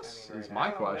playing like this? I mean, Is right my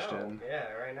now, question. no.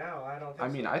 Yeah, right now I don't think I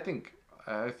mean, so.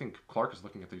 I think Clark is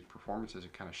looking at these performances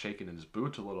and kind of shaking in his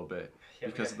boots a little bit Yeah,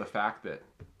 because of the fact that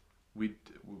we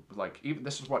like even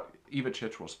this is what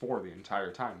Ivicic was for the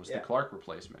entire time was Yeah. the Clark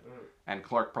replacement, Mhm. and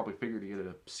Clark probably figured he had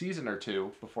a season or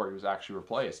two before he was actually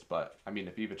replaced. But I mean,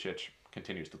 if Ivicic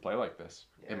continues to play like this,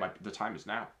 Yeah. it might the time is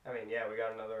now. I mean, yeah, we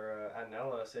got another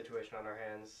Anella situation on our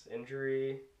hands.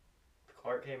 Injury.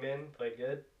 Clark came in, played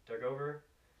good, took over.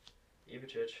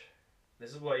 Ivicic.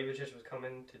 This is what Ivicic was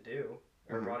coming to do,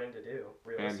 or Mhm. brought in to do, And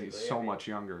realistically. he's so I mean, much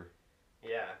younger.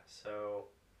 Yeah, so.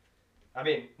 I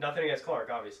mean, nothing against Clark,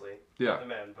 obviously. Yeah. The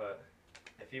man, but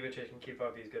if Ivicic can keep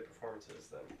up these good performances,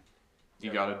 then.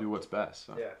 You got to do what's best.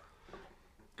 So. Yeah.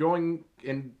 Going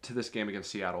into this game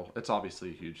against Seattle, it's obviously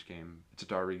a huge game. It's a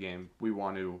derby game. We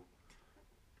want to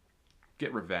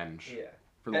get revenge Yeah.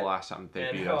 for the And- last time they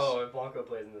And beat us. if Blanco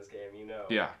plays in this game, you know.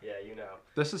 Yeah. Yeah, you know.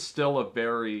 This is still a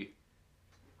very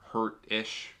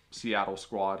hurt-ish Seattle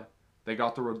squad. They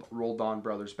got the Roldan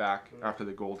brothers back after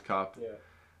the Gold Cup. Yeah.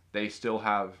 They still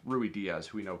have Rui Diaz,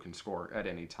 who we know can score at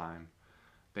any time.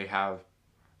 They have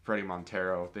Freddie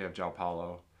Montero. They have João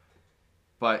Paulo.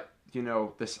 But, they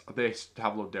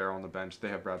have Lodero on the bench. They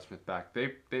have Brad Smith back.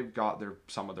 They've got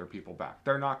some of their people back.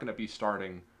 They're not going to be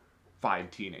starting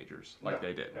 5 teenagers like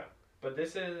they did. No. But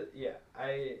this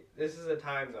is a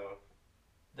time, though,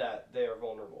 that they are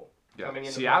vulnerable. Yeah. Coming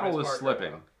into Seattle is Park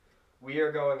slipping. Right now, we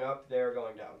are going up, they are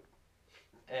going down.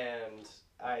 And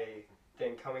I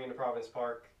think coming into Province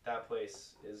Park, that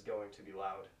place is going to be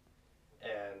loud.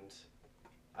 And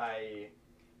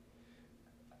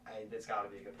it's got to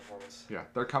be a good performance. Yeah,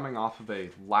 they're coming off of a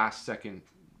last-second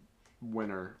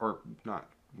winner, or not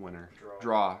winner,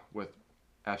 draw with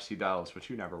FC Dallas, which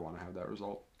you never want to have that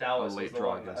result. Dallas a late is the draw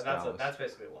one, against that's Dallas. That's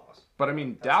basically a loss. But I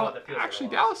mean,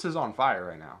 Dallas is on fire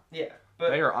right now. Yeah, but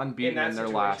they are unbeaten in their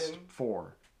last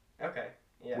 4. Okay,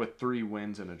 yeah. With 3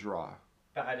 wins and a draw.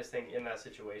 But I just think in that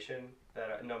situation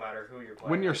that no matter who you're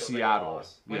playing, when you're Seattle,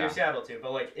 you're Seattle too.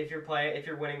 But like if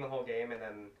you're winning the whole game and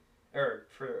then, or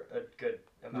for a good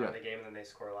amount of the game and then they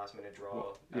score a last minute draw.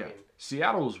 Well, I mean,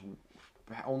 Seattle's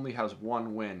only has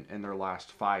 1 win in their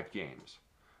last 5 games,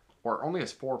 or only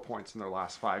has 4 points in their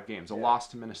last 5 games. A loss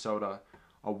to Minnesota,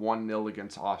 a 1-0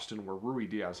 against Austin, where Rui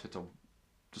Diaz hits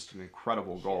just an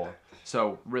incredible goal. Yeah.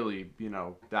 So really,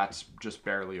 that's just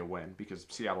barely a win because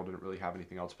Seattle didn't really have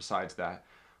anything else besides that.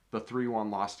 The 3-1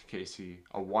 loss to KC,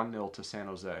 a 1-0 to San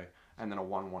Jose, and then a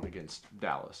 1-1 against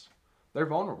Dallas. They're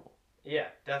vulnerable. Yeah,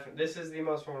 definitely. This is the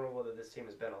most vulnerable that this team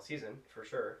has been all season, for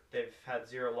sure. They've had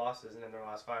 0 losses, and in their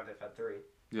last 5, they've had 3.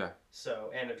 Yeah.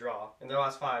 So, and a draw. In their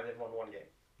last 5, they've won 1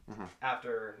 game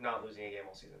after not losing a game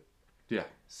all season. Yeah.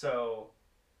 So,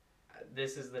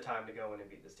 this is the time to go in and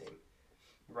beat this team.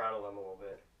 Rattle them a little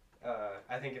bit.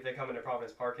 I think if they come into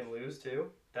Providence Park and lose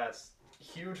too, that's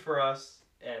huge for us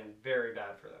and very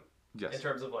bad for them. Yes. In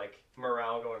terms of like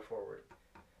morale going forward,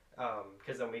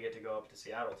 because then we get to go up to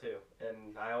Seattle too,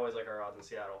 and I always like our odds in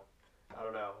Seattle. I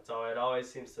don't know, it always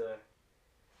seems to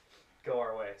go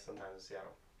our way sometimes in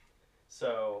Seattle.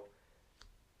 So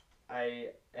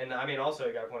also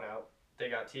you got to point out they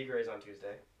got Tigres on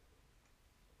Tuesday,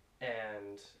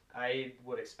 and I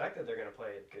would expect that they're going to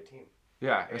play a good team.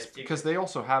 Yeah, because they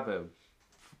also have a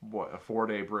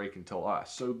 4-day break until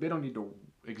us, so they don't need to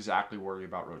exactly worry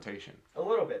about rotation. A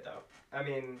little bit though. I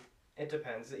mean, it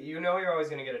depends. You're always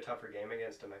going to get a tougher game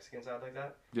against a Mexican side like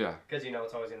that. Yeah. Because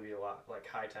it's always going to be a lot like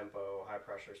high tempo, high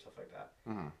pressure, stuff like that.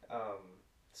 Mm-hmm.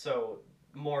 So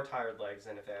more tired legs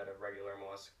than if they had a regular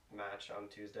MLS match on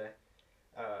Tuesday.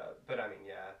 But I mean,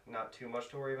 yeah, not too much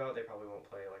to worry about. They probably won't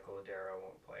play, like Lodero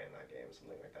won't play in that game,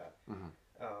 something like that.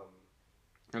 Mm-hmm.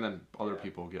 And then other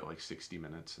people get like 60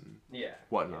 minutes and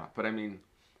whatnot. Yeah. But I mean,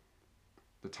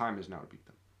 the time is now to beat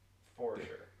them. For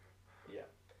sure. Yeah.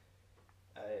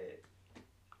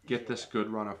 Get this good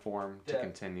run of form to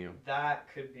continue. That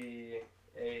could be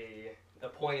a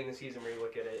point in the season where you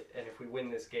look at it, and if we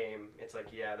win this game, it's like,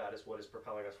 that is what is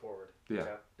propelling us forward.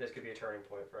 Yeah. This could be a turning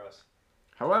point for us.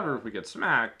 However, if we get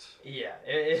smacked,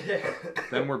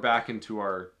 then we're back into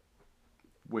our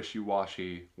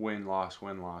wishy-washy win-loss,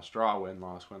 draw,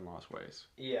 win-loss ways.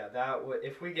 Yeah,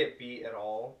 if we get beat at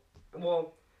all,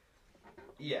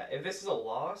 if this is a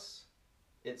loss,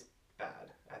 it's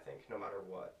bad, I think, no matter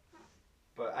what.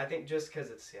 But I think just because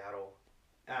it's Seattle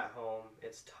at home,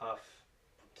 it's tough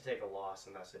to take a loss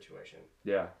in that situation.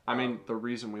 Yeah. I mean, the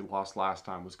reason we lost last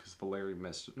time was because Valeri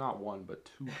missed not 1, but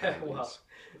 2 penalties.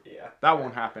 That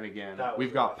won't happen again.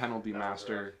 We've got penalty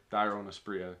master, Dairon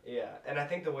Asprilla. Yeah, and I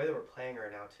think the way that we're playing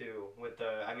right now, too,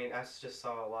 I just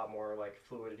saw a lot more, like,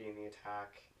 fluidity in the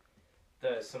attack.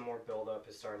 Some more build-up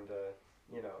is starting to,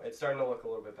 it's starting to look a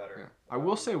little bit better. Yeah. I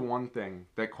will say one thing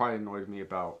that quite annoyed me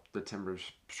about the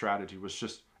Timbers' strategy was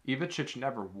just Ivicic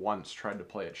never once tried to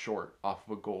play it short off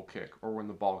of a goal kick or when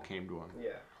the ball came to him.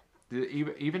 Yeah.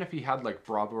 Even if he had like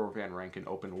Bravo or Van Rankin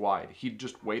open wide, he'd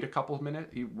just wait a couple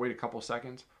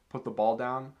seconds, put the ball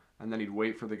down, and then he'd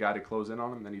wait for the guy to close in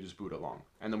on him, and then he'd just boot it long.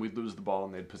 And then we'd lose the ball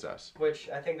and they'd possess. Which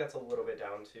I think that's a little bit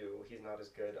down to he's not as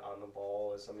good on the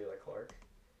ball as somebody like Clark.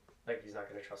 Like, he's not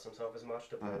going to trust himself as much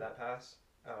to play that pass.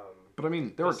 But I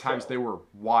mean, there were times they were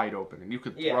wide open, and you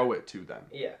could throw it to them.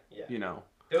 Yeah.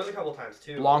 There was a couple times,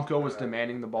 too. Blanco was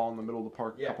demanding the ball in the middle of the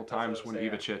park a couple times when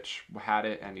Ivicic had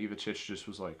it, and Ivicic just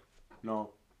was like, no,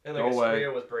 and like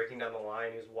Asprilla was breaking down the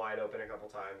line. He was wide open a couple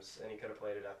times, and he could have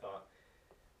played it, I thought.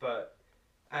 But,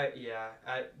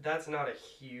 that's not a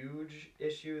huge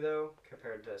issue, though,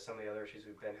 compared to some of the other issues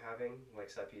we've been having, like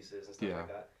set pieces and stuff like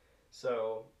that.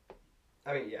 So,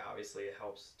 I mean, obviously it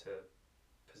helps to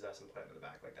possess and play to the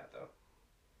back like that, though,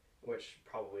 which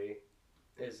probably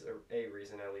is a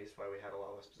reason at least why we had a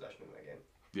lot less possession in that game.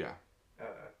 Yeah.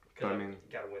 Because you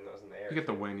got to win those in the air. You get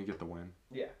the win. You get the win.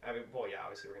 Yeah, I mean, well, yeah,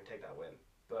 obviously we're gonna take that win,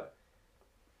 but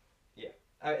yeah,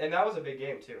 and that was a big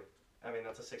game too. I mean,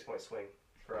 that's a 6-point swing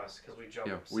for us because we jumped.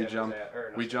 Yeah,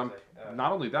 we jumped.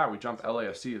 Not only that, we jumped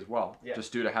LAFC as well,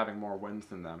 just due to having more wins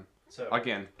than them. So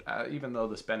again, even though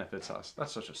this benefits us,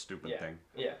 that's such a stupid thing.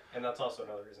 Yeah, and that's also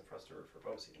another reason for us to root for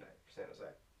Ebobisse tonight for San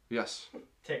Jose. Yes.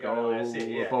 Take out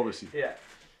LAFC. Yeah. Ebobisse. Yeah.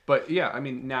 But yeah, I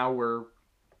mean, now we're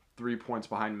 3 points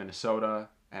behind Minnesota,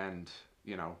 and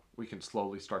we can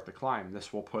slowly start the climb.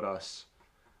 This will put us,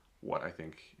 what I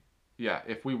think,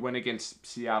 if we win against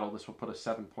Seattle, this will put us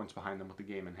 7 points behind them with the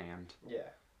game in hand. Yeah.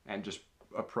 And just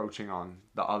approaching on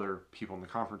the other people in the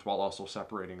conference while also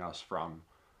separating us from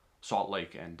Salt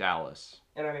Lake and Dallas.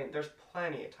 And I mean, there's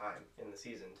plenty of time in the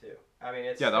season too. I mean,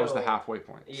 it's that was the halfway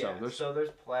point. Yeah, so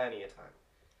there's plenty of time.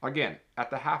 Again,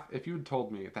 if you had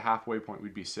told me at the halfway point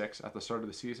we'd be 6 at the start of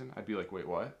the season, I'd be like, wait,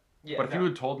 what? Yeah, but if you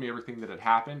had told me everything that had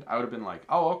happened, I would have been like,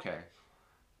 oh, okay.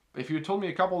 If you had told me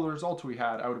a couple of the results we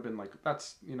had, I would have been like,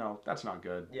 that's not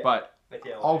good. Yeah, but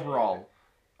overall,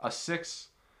 a 6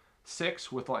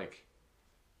 with like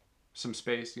some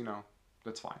space,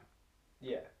 that's fine.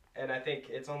 Yeah, and I think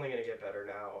it's only going to get better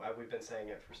now. I'm been saying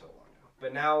it for so long now.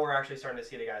 But now we're actually starting to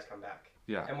see the guys come back.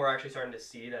 Yeah. And we're actually starting to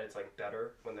see that it's like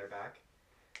better when they're back.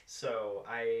 So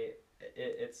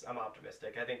I'm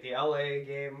optimistic. I think the LA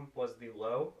game was the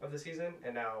low of the season,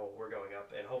 and now we're going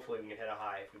up, and hopefully we can hit a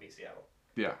high if we beat Seattle.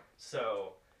 Yeah.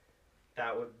 So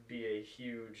that would be a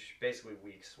huge, basically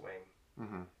week swing,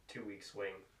 2-week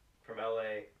swing from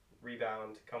LA,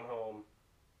 rebound, come home,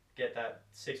 get that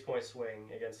 6-point swing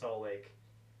against Salt Lake,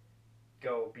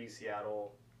 go beat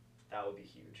Seattle. That would be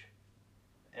huge,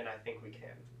 and I think we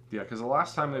can. Yeah, because the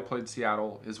last time they played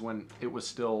Seattle is when it was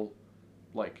still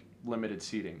like limited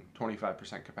seating,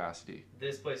 25% capacity.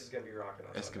 This place is going to be rocking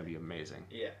on It's going to be amazing.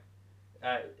 Yeah.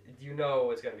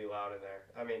 It's going to be loud in there.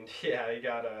 I mean, yeah, you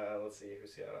got, let's see,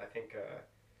 who's Seattle? I think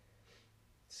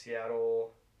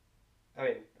Seattle, I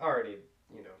mean, already,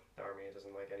 the Army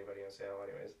doesn't like anybody in Seattle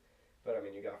anyways. But, I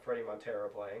mean, you got Freddie Montero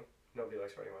playing. Nobody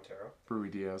likes Freddie Montero. Rui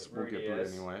Diaz. We'll get Rui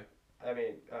anyway. I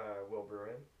mean, Will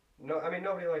Bruin. No, I mean,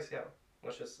 nobody likes Seattle.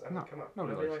 Let's just, come on.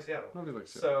 Nobody likes Seattle. Nobody likes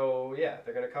Seattle. So, yeah,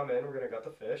 they're going to come in, we're going to gut the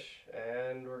fish,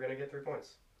 and we're going to get 3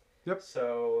 points. Yep.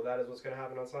 So, that is what's going to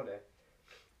happen on Sunday.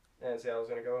 And Seattle's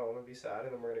going to go home and be sad,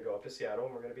 and then we're going to go up to Seattle,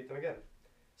 and we're going to beat them again.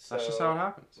 So, that's just how it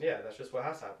happens. Yeah, that's just what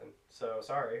has to happen. So,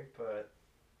 sorry, but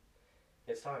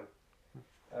it's time.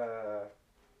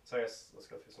 So, I guess let's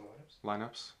go through some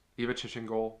lineups. Ivacic in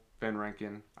goal, Van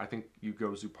Rankin. I think you go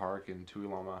Zuparik and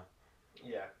Tuiloma.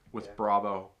 Yeah. With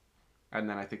Bravo. And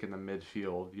then I think in the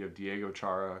midfield, you have Diego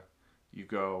Chara. You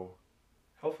go...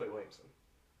 Hopefully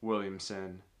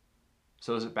Williamson.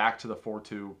 So is it back to the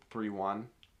 4-2-3-1?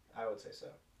 I would say so.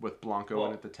 With Blanco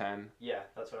in at the 10? Yeah,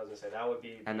 that's what I was going to say. That would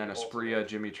be... And then Asprilla,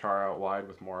 Jimmy Chara out wide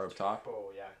with Mora up top?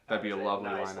 Oh, yeah. That'd be a lovely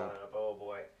lineup. Oh,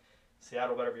 boy.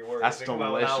 Seattle better be worried. That's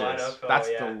delicious. That's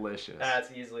delicious.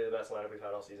 That's easily the best lineup we've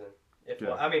had all season.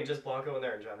 I mean, just Blanco in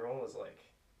there in general is like...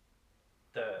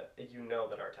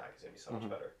 that our attack is going to be so much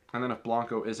better. And then if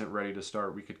Blanco isn't ready to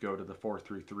start, we could go to the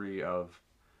 4-3-3 of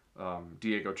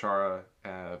Diego Chara,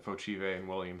 Fochive, and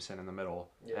Williamson in the middle,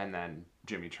 and then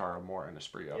Jimmy Chara, Moore, and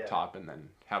Asprilla up top, and then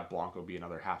have Blanco be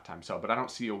another halftime sub. But I don't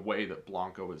see a way that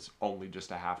Blanco is only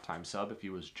just a halftime sub if he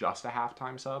was just a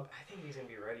halftime sub. I think he's going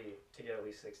to be ready to get at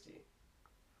least 60.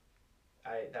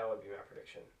 That would be my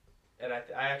prediction. And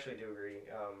I actually do agree.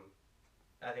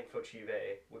 I think Fochive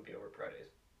would be over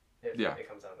Paredes. If it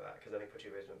comes down to that, because I think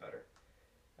Fochive's been better.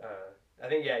 I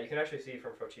think, you can actually see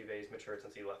from Fochive he's matured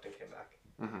since he left and came back.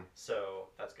 So,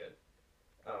 that's good.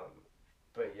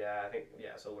 But, I think,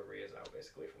 so Lurie is out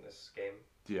basically from this game.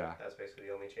 Yeah. That's basically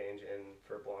the only change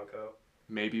for Blanco.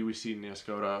 Maybe we see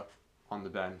Niskota on the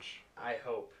bench. I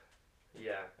hope.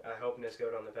 Yeah, I hope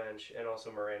Niskota on the bench, and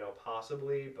also Moreno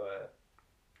possibly, but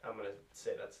I'm going to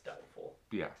say that's doubtful.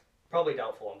 Yeah. Probably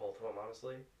doubtful on both of them,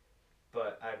 honestly.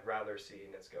 But I'd rather see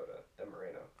Niskota than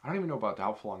Moreno. I don't even know about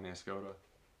doubtful on Niskota.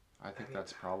 I think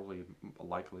that's probably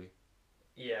likely.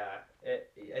 Yeah.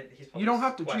 He's you don't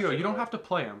have to, Gio, you don't have to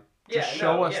play him. Just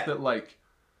show us that, like,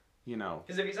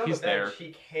 Because if he's on the bench,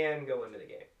 he can go into the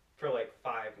game for, like,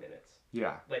 5 minutes.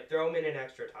 Yeah. Like, throw him in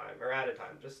extra time, or added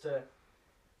time, just to,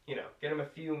 get him a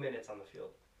few minutes on the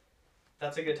field.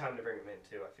 That's a good time to bring him in,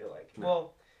 too, I feel like. Yeah.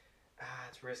 Well...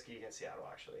 it's risky against Seattle,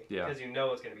 actually. Yeah. Because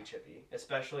it's going to be chippy.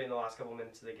 Especially in the last couple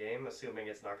minutes of the game, assuming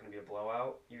it's not going to be a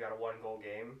blowout. You got a 1-goal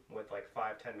game with like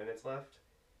 5-10 minutes left.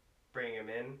 Bringing him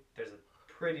in, there's a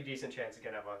pretty decent chance he's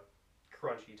going to have a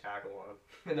crunchy tackle on him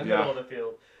in the middle of the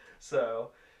field.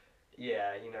 So,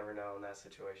 Yeah, you never know in that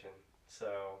situation.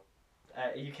 So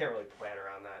you can't really plan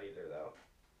around that either, though.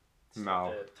 It's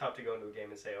No. tough to go into a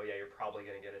game and say, oh yeah, you're probably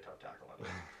gonna get a tough tackle on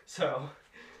you. So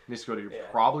Niskoda, you're yeah,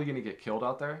 probably gonna get killed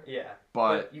out there, yeah.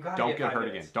 but You gotta don't get get 5 hurt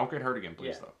minutes. again. Don't get hurt again,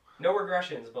 please, Yeah. though. No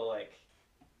regressions, but like,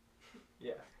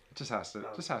 yeah. It just has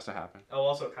to happen. Oh,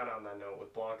 also kind of on that note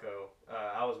with Blanco,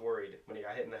 I was worried when he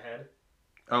got hit in the head.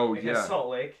 Oh Against yeah. Salt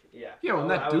Lake, yeah. Yeah, when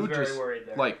that I dude was very just worried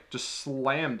there. like just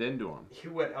slammed into him. He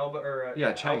went elbow or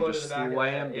Yeah, Chang elbow just to the back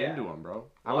slammed of the head. into Yeah. him, bro.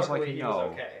 I was like, Luckily, he was no.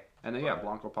 okay. And then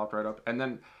Blanco popped right up. And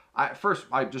then at first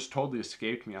I just totally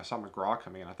escaped me. I saw McGraw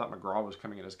coming in. I thought McGraw was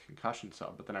coming in as a concussion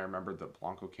sub, but then I remembered that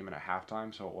Blanco came in at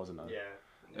halftime, so it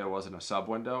wasn't a sub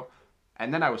window.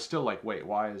 And then I was still like, wait,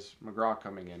 why is McGraw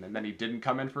coming in? And then he didn't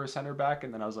come in for a center back.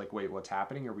 And then I was like, wait, what's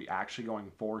happening? Are we actually going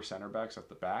 4 center backs at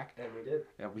the back? And we did.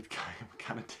 Yeah, we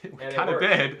kind of did. We And it kind of worked.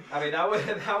 did. I mean, that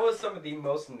was some of the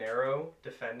most narrow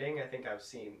defending I think I've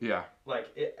seen. Yeah.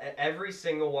 Like every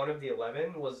single one of the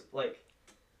 11 was like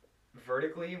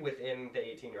vertically within the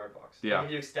 18-yard box. Yeah. Like,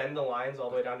 if you extend the lines all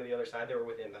the way down to the other side, they were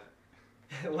within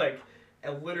that. Like,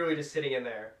 and literally just sitting in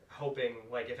there, hoping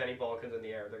like if any ball comes in the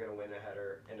air, they're gonna win a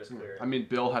header and just clear it. I mean,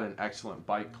 Bill had an excellent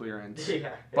bike clearance.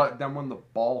 Yeah. But then when the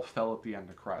ball fell at the end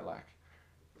of Krylak,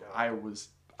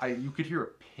 No. you could hear a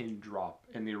pin drop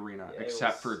in the arena, Yeah,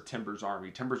 except for Timber's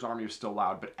Army. Timber's Army was still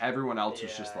loud, but everyone else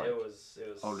was just like, it was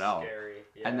oh no. scary.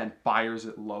 Yeah. And then fires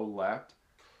it low left.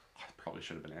 Probably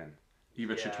should have been in.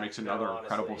 Ivicic Yeah, makes no, another honestly,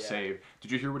 incredible yeah. save.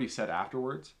 Did you hear what he said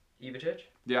afterwards? Ivicic?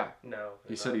 Yeah. No.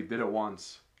 He said he did it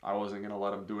once. I wasn't going to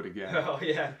let him do it again. Oh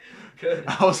yeah, good.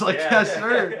 I was like, Yeah. yes,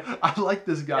 sir. I like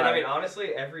this guy. And I mean,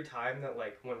 honestly, every time that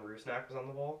like when Rusnak was on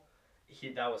the ball,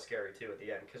 that was scary too at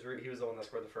the end because he was the one that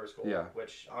scored the first goal, Yeah.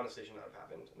 which honestly should not have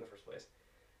happened in the first place.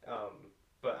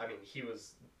 But I mean, he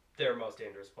was their most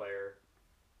dangerous player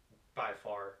by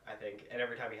far, I think. And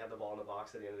every time he had the ball in the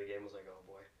box at the end of the game, was like, oh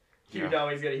boy, you know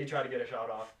he tried to get a shot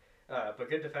off, but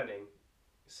good defending.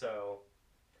 So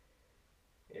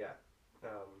yeah. So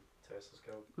let's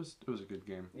go. It was a good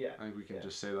game. Yeah. I think we can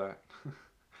just say that.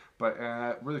 But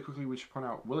really quickly, we should point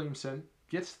out Williamson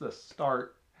gets the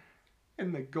start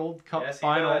in the Gold Cup Yes, he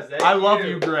final. does. Thank I love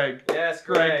you. you, Greg. Yes,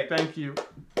 Greg. Thank you.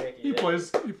 Thank He you.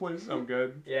 plays so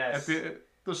good. Yes. At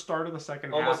the start of the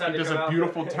second Almost half, had he to does come a out.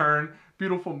 beautiful turn,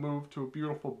 beautiful move to a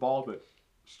beautiful ball that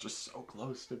was just so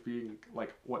close to being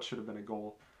like what should have been a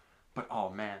goal. But oh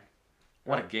man,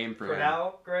 what a game for him. For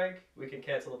now, Greg, we can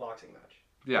cancel the boxing match.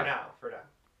 Yeah. For now.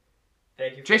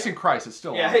 Thank you. Jason Christ is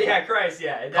still on. Yeah, Christ,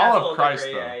 yeah. That's Call a up little Christ,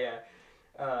 different,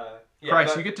 though. Yeah.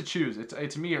 Christ, but- you get to choose.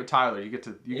 It's me or Tyler. You get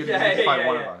to yeah, fight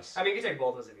one of us. I mean, you can take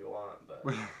both of us if you want,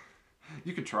 but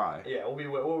You can try. yeah, we'll be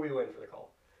win for the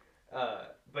call.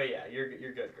 But yeah, you're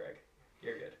good, Greg.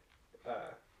 You're good.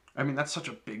 I mean, that's such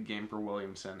a big game for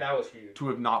Williamson That was huge. to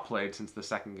have not played since the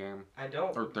second game I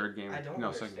don't or third game. I don't no,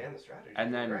 understand second. the strategy. And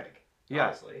for then- Greg, Yeah,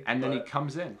 honestly, and then he but-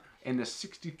 comes in the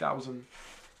 60,000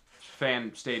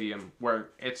 fan stadium where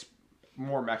it's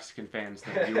more Mexican fans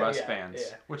than U.S. Yeah, fans,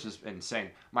 yeah. which is insane.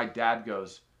 My dad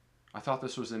goes, "I thought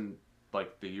this was in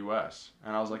like the U.S."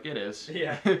 and I was like, "It is.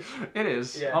 Yeah. It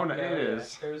is. Yeah, Oh no, yeah, it yeah.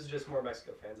 is." There's just more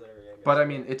Mexico fans at every game. But I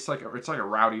mean, it's like a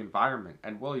rowdy environment,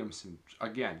 and Williamson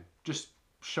again just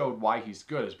showed why he's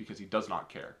good is because he does not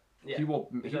care. yeah. He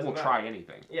will doesn't try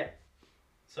anything. Yeah.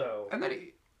 So. And then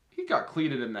he got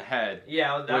cleated in the head,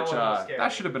 Yeah, that which one was scary.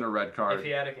 that should have been a red card. If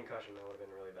he had a concussion, that would have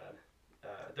been really bad.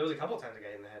 There was a couple times he got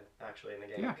hit in the head, actually, in the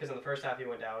game. Yeah. Because in the first half, he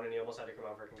went down and he almost had to come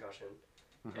out for a concussion.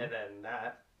 Mhm. And then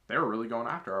that. They were really going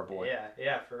after our boy.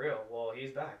 Yeah, for real. Well,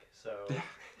 he's back. So,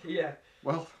 yeah.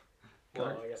 Well,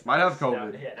 I guess might have now-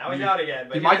 COVID. now he's out again.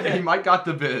 But he might got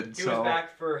the vid. He So was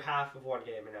back for half of one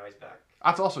game, and now he's back.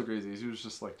 that's also crazy. He was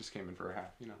just came in for a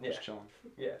half, just Yeah. chilling.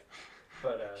 Yeah.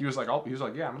 But, He was like,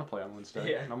 yeah, I'm gonna play on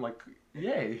Wednesday. Yeah. And I'm like,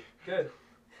 yay. good.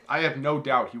 I have no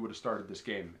doubt he would have started this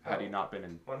game had he not been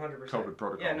in 100%. COVID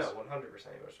protocols. Yeah, no,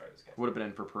 100% he would have started this game. Would have been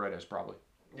in for Paredes probably.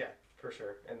 Yeah, for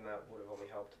sure. And that would have only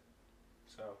helped.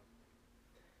 So,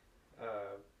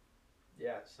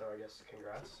 so I guess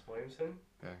congrats, Williamson.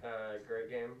 Yeah. Great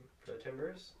game for the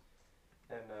Timbers.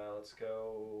 And let's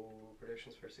go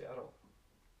predictions for Seattle.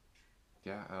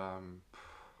 Yeah.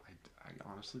 I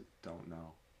honestly don't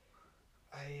know.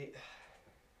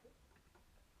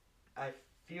 I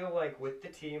feel like with the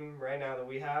team right now that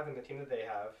we have and the team that they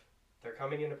have, they're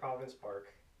coming into Providence Park.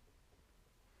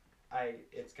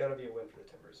 It's gonna be a win for the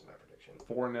Timbers in my prediction.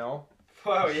 4-0.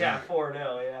 Oh yeah,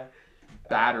 4-0, yeah.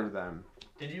 Batter them.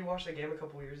 Did you watch the game a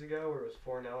couple years ago where it was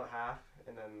 4-0 at half,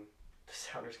 and then the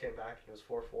Sounders came back and it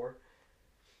was 4-4?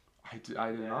 I did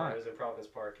not. It was in Providence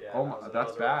Park, yeah. Oh, that was that's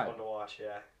really bad. fun to watch,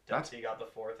 yeah. Dempsey got the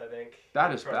 4th, I think.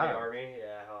 That is from bad. the Army.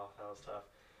 Yeah, that was tough.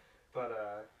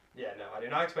 But yeah, no, I do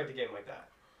not expect a game like that.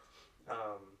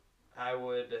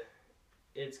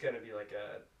 It's gonna be like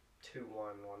a 2-1,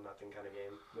 1-0 kind of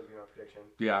game. Would be my prediction.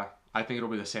 Yeah, I think it'll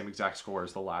be the same exact score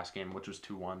as the last game, which was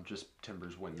 2-1. Just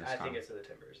Timbers win this time. I think it's to the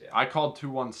Timbers. Yeah. I called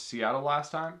 2-1 Seattle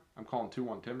last time. I'm calling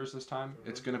 2-1 Timbers this time. Mm-hmm.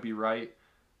 It's gonna be right.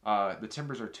 The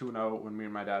Timbers are 2-0 when me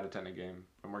and my dad attend a game,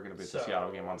 and we're gonna be at the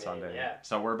Seattle game on Sunday. Yeah.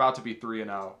 So we're about to be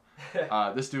 3-0.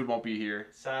 This dude won't be here.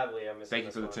 Sadly, I'm missing. Thank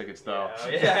you for the tickets, though.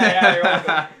 Yeah, you're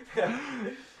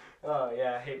welcome. Oh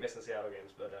yeah, I hate missing Seattle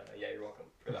games, but yeah, you're welcome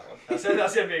for that one.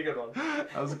 That's gonna be a good one.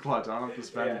 That was a clutch. I don't have to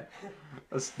spend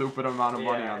a stupid amount of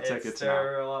money on tickets now.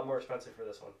 They're a lot more expensive for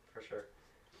this one, for sure.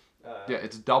 Yeah,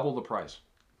 it's double the price.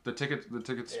 The tickets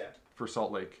for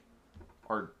Salt Lake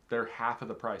they're half of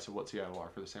the price of what Seattle are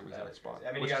for the same exact spot.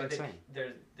 I mean, which you is gotta insane.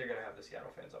 think they're gonna have the Seattle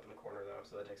fans up in the corner though,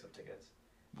 so that takes up tickets.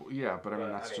 Well, yeah, but I mean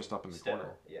that's just up in the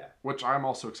corner. Yeah. Which I'm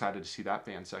also excited to see that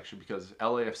fan section because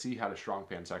LAFC had a strong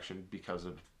fan section because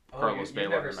of Carlos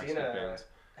Baylor and Mexican fans.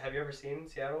 Have you ever seen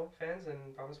Seattle fans in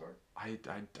Province Park? I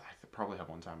probably have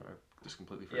one time, but I just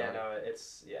completely forgot. Yeah, no,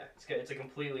 it's a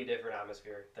completely different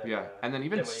atmosphere. Than, and then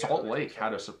even Salt Lake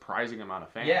had a surprising amount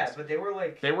of fans. Yeah, but they were in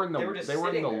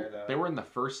the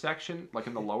first section, like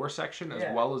in the lower section, as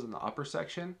well as in the upper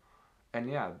section, and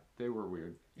yeah, they were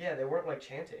weird. Yeah, they weren't like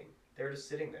chanting; they were just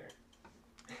sitting there.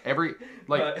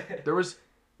 There was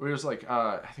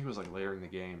I think it was like later in the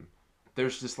game.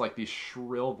 There's just like these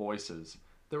shrill voices.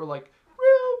 They were like,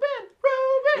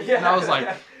 Ruben! Yeah. And I was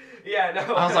like, yeah,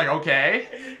 no. I was like, okay.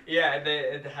 Yeah,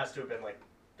 it has to have been like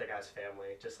the guy's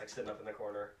family, just like sitting up in the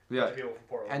corner. Yeah. People from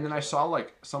Portland. And then I saw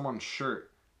like someone's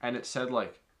shirt, and it said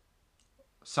like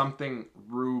something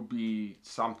Ruby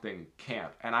something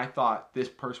camp, and I thought this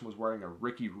person was wearing a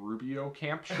Ricky Rubio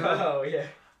camp shirt. Oh yeah.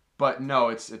 But no,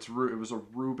 it was a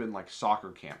Ruben like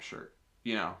soccer camp shirt,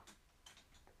 you know.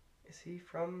 Is he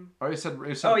from? Oh, it said.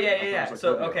 Oh yeah. Like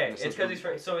so okay, it's because he's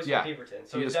from. So he's from Beaverton.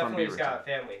 So he's definitely got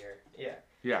family here. Yeah.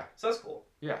 Yeah. So that's cool.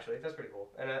 Yeah. Actually, that's pretty cool.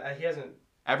 And he hasn't.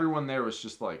 Everyone there was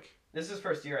just like. This is his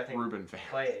first year, I think. Ruben fan.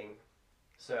 Playing.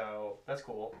 So that's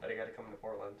cool that he got to come to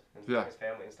Portland and his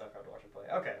family and stuff got to watch him play.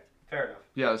 Okay. Fair enough.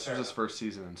 Yeah, this was his first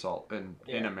season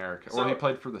in America. So, he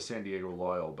played for the San Diego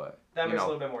Loyal, but that makes a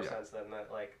little bit more sense than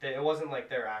that. Like it wasn't like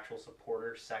their actual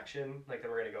supporter section. Like they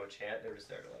were gonna go and chant. They were just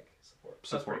there to like support.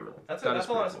 That's pretty cool. That's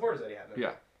a lot of supporters that he had. Then.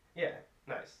 Yeah. Yeah.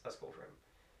 Nice. That's cool for him.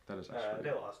 That is actually.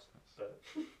 They lost. But...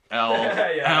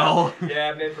 L.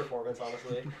 Yeah, mid performance,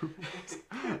 honestly.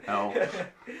 L.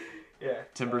 Yeah.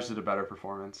 Timbers did a better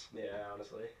performance. Yeah,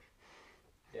 honestly.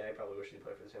 Yeah, he probably wished he'd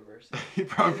play for the Timbers. He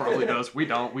probably does. We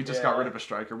don't. We just got rid of a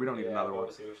striker. We don't need another one.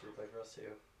 Obviously, wish he'd play for us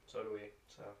too. So do we.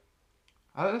 So.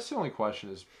 That's the only question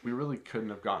is we really couldn't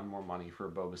have gotten more money for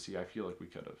Ebobisse. I feel like we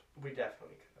could have. We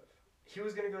definitely could have. He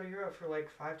was going to go to Europe for like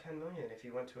 5-10 million if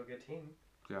he went to a good team.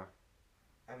 Yeah.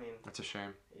 I mean. That's a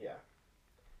shame. Yeah.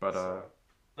 But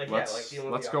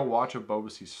let's go watch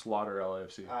Ebobisse slaughter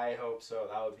LAFC. I hope so.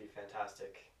 That would be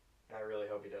fantastic. I really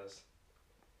hope he does.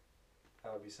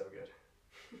 That would be so good.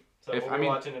 So we'll be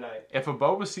watching tonight. If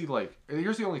Ebobisse, like,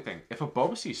 here's the only thing. If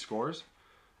Ebobisse scores,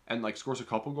 and, like, scores a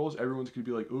couple goals, everyone's going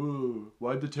to be like, ooh,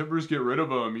 why'd the Timbers get rid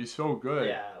of him? He's so good.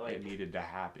 Yeah, like... It needed to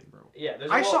happen, bro. Yeah,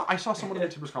 I saw someone in the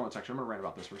Timbers comment section, I'm going to rant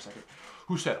about this for a second,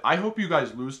 who said, I hope you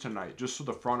guys lose tonight just so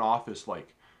the front office,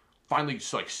 like, finally,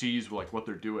 like, sees, like, what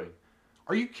they're doing.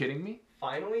 Are you kidding me?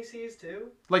 Finally sees, too?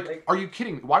 Like, are you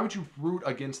kidding? Why would you root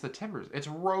against the Timbers? It's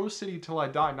Rose City till I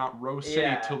die, not Rose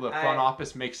City till the front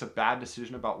office makes a bad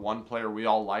decision about one player we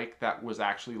all like that was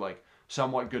actually, like,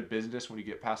 somewhat good business when you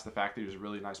get past the fact that he was a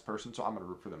really nice person, so I'm going to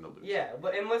root for them to lose. Yeah,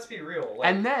 and let's be real. Like,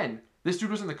 and then, this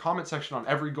dude was in the comment section on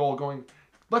every goal going,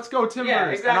 let's go Timbers! Yeah,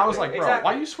 exactly, and I was like, bro,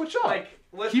 why you switch up? Like,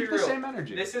 let's keep be real. The same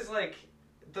energy. This is, like,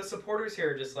 the supporters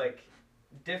here are just, like,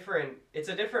 different. It's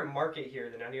a different market here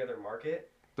than any other market.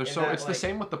 It's the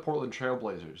same with the Portland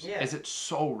Trailblazers. Yeah. Is it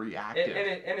so reactive?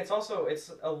 And it's also,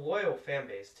 it's a loyal fan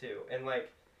base, too. And,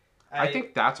 like... I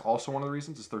think that's also one of the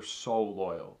reasons is they're so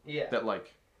loyal. Yeah. That,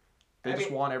 like, they just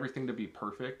want everything to be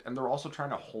perfect. And they're also trying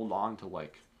to hold on to,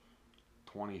 like,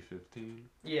 2015.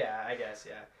 Yeah, I guess,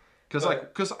 yeah.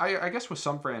 Because I guess with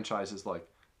some franchises, like,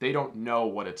 they don't know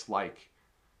what it's like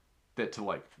to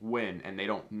like win, and they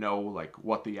don't know like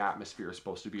what the atmosphere is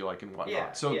supposed to be like and whatnot.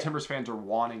 Yeah, so Timbers fans are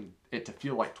wanting it to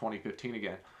feel like 2015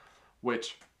 again,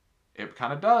 which it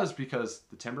kind of does because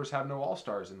the Timbers have no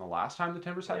All-Stars, and the last time the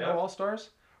Timbers had no All-Stars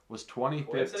was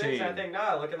 2015. I think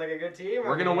not. Looking like a good team.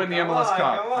 We're gonna win the MLS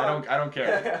Cup. I don't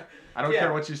care. I don't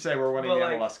care what you say. We're winning the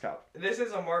MLS Cup. This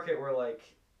is a market where like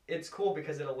it's cool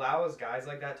because it allows guys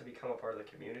like that to become a part of the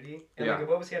community. And Yeah. like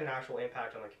Ebobisse had an actual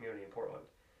impact on the community in Portland.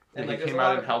 And like, he there's came a lot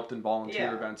out and of- helped in volunteer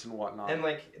Yeah. events and whatnot. And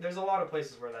like, there's a lot of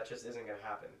places where that just isn't gonna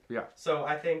happen. Yeah. So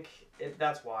I think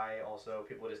that's why also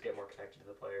people just get more connected to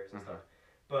the players and Mhm. stuff.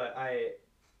 But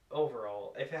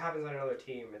overall, if it happens on another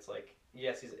team, it's like,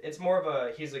 yes, it's more of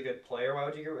a he's a good player. Why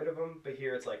would you get rid of him? But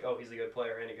here it's like, oh, he's a good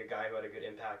player and a good guy who had a good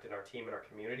impact in our team and our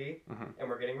community, Mhm. and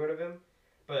we're getting rid of him.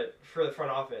 But for the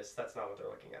front office, that's not what they're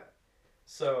looking at.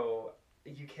 So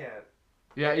you can't.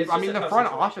 Yeah, It's I just mean, a the tough front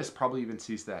situation. office probably even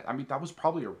sees that. I mean, that was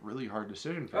probably a really hard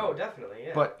decision for Oh, him. definitely,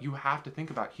 yeah. But you have to think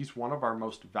about he's one of our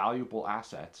most valuable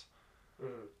assets.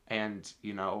 Mhm. And,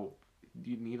 you know,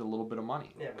 you need a little bit of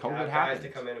money. Yeah, we COVID have happens. guys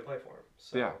to come in and play for him.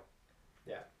 So, Yeah.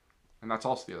 And that's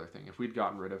also the other thing. If we'd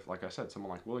gotten rid of, like I said,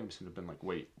 someone like Williamson have been like,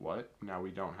 wait, what? Now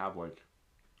we don't have, like,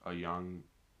 a young,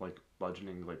 like,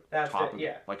 budgeting, like, That's top,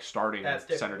 yeah. like, starting That's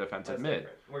different. center defensive That's mid.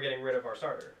 different. We're getting rid of our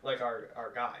starter, like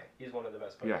our guy. He's one of the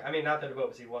best players. Yeah. I mean, not that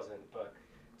Ebobisse he wasn't, but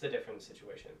it's a different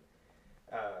situation.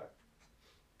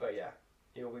 But yeah,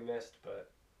 he will be missed.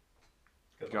 But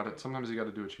good luck to him. Sometimes you got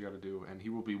to do what you got to do, and he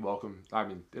will be welcome. I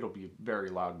mean, it'll be very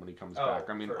loud when he comes Oh, back.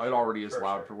 I mean, for it sure, already is for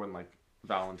loud sure. for when like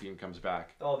Valentine comes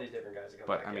back. All these different guys that come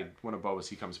But back. I mean, when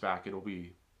Ebobisse comes back, it'll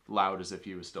be loud as if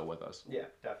he was still with us. yeah,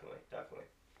 definitely.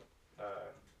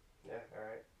 Yeah. All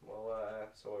right. Well,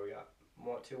 so what we got?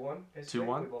 2-1.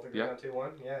 2-1? We both agree Yeah. on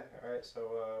 2-1. Yeah. All right.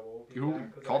 So we'll be You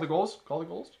back with call the next- goals. Call the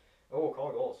goals. Oh,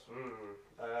 call goals.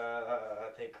 I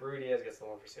think Rudiaz gets the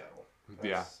one for Seattle.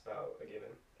 That's about a given.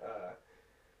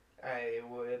 I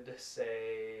would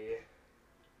say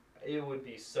it would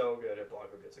be so good if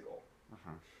Blanco gets a goal.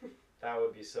 That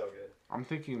would be so good. I'm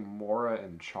thinking Mora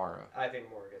and Chara. I think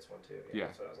Moore gets one too. Yeah.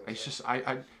 That's what I was gonna It's say.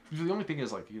 just the only thing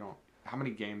is like, you know, how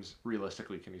many games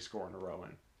realistically can he score in a row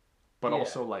in? But Yeah.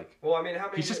 also like Well, I mean, how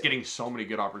many? he's just getting so many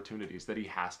good opportunities that he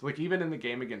has to. Like even in the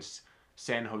game against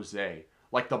San Jose,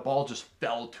 like the ball just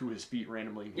fell to his feet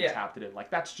randomly and he Yeah. tapped it in. Like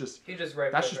that's just He just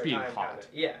right. that's place, just right being time, hot. kinda.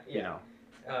 Yeah. you know.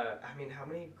 I mean, how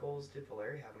many goals did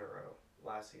Valeri have in a row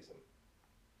last season?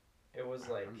 It was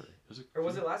I like, remember. or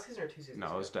was it last season or 2 seasons? No,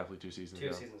 ago? it was definitely 2 seasons Two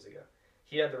ago. seasons ago.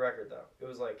 He had the record though. It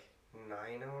was like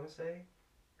 9, I want to say,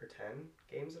 or 10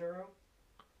 games in a row.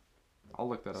 I'll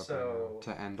look that up So- right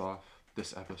now to end off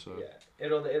this episode. Yeah,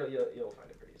 you'll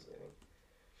find it pretty easily.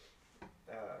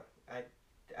 I think.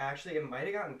 Actually, it might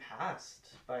have gotten passed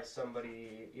by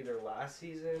somebody either last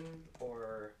season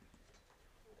or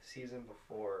season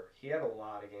before. He had a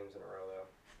lot of games in a row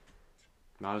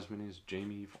Not as many as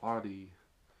Jamie Vardy.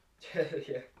 though.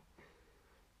 Yeah.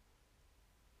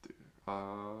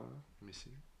 Let me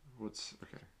see.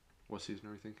 What season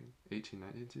are we thinking?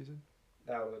 18-19 season?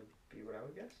 That would be what I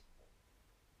would guess.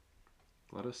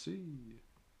 Let us see.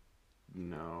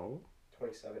 No.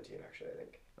 2017, actually, I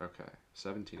think. Okay.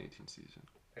 17-18 season.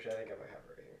 Actually, I think I might have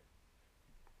it right here.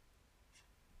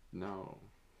 No.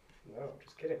 No,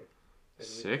 just kidding. Did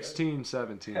we do that?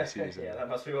 16-17 season. Yeah, that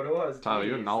must be what it was. Tyler,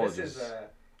 you Jeez, have knowledge. This is,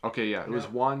 Okay, yeah. It was No.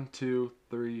 1, 2,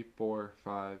 3, 4,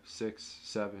 5, 6,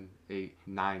 7, 8,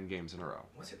 9 games in a row.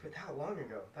 was it that long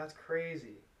ago? That's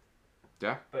crazy.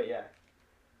 Yeah. But yeah.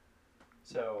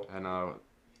 So. And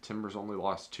Timbers only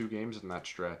lost 2 games in that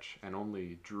stretch and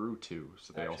only drew 2.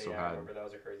 So they Actually, also yeah, I had remember that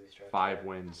was a crazy stretch. 5 yeah.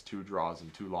 wins, 2 draws,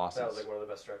 and 2 losses. That was like one of the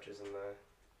best stretches in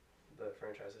the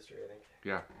franchise history, I think.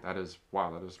 Yeah, that is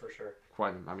For sure.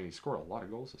 quite. I mean, he scored a lot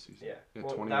of goals this season. Yeah. He had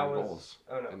Well, 21 that was, goals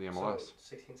oh, no. in the MLS. So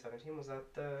 16, 17, was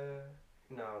that the...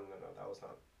 No, that was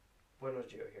not. When was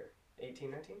Gio here?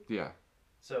 18, 19? Yeah,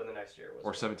 So the next year was...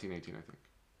 or 17, 18, I think.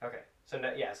 Okay. So,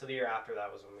 so the year after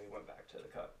that was when we went back to the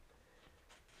Cup.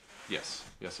 Yes,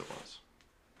 it was.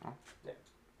 Well, Yeah.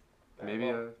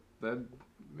 maybe well,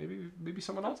 maybe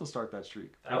someone else will start that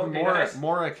streak. That would Maybe be nice.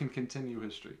 Mora can continue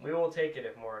his streak. we will take it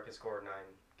if Mora can score 9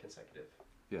 consecutive.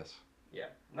 Yes, Yeah.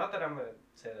 Not that I'm going to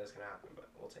say that's going to happen, but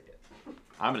we'll take it.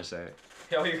 I'm gonna say it.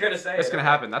 Oh, you're going to say It's it. gonna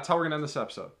happen. That's how we're gonna end this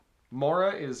episode.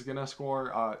 Mora is gonna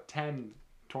score 10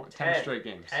 straight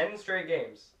games. 10 straight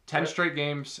games. 10 What- straight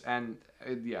games, and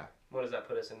yeah, What does that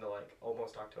put us into, like,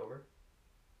 almost October?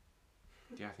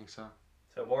 I think so.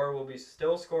 So Mora will be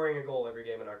still scoring a goal every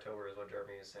game in October is what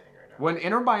Jeremy is saying right now. When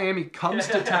Inter Miami comes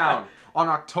to town on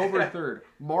October 3rd,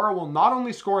 Mora will not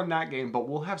only score in that game, but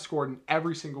will have scored in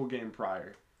every single game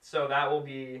prior. So that will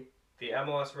be the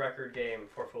MLS record game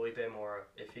for Felipe Mora,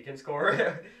 if he can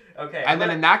score. Okay. And then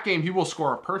in that game, he will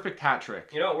score a perfect hat trick.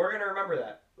 You know, we're going to remember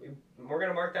that. We're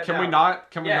gonna mark that Can down. we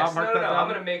not? Can we Yes, not mark no, that no, down? I'm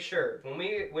gonna make sure when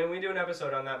we do an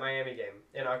episode on that Miami game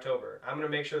in October, I'm gonna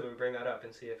make sure that we bring that up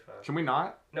and see if. Can we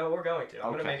not? No, we're going to.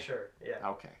 I'm gonna Okay. make sure. Yeah.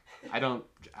 Okay.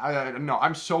 No,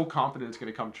 I'm so confident it's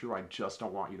going to come true. I just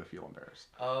don't want you to feel embarrassed.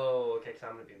 Oh, okay. Because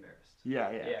I'm gonna be embarrassed.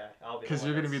 Yeah. Yeah, I'll be. Because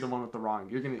you're going to be the one with the wrong.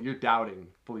 You're doubting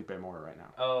Felipe Mora right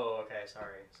now. Oh, okay.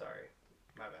 Sorry.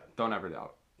 My bad. Don't ever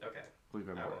doubt Okay. Felipe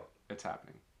I Mora. won't. It's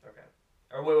happening. Okay.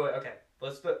 Or wait. Okay.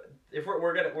 Let's put. If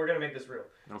we're gonna make this real.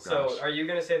 Oh, gosh. So, are you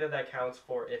gonna say that counts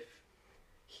for if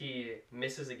he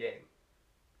misses a game?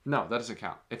 No, that doesn't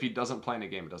count. If he doesn't play in a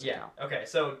game, it doesn't count. Okay.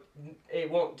 So it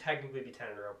won't technically be 10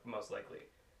 in a row, most likely.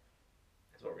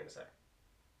 Is what we're gonna say.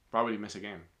 Why would he miss a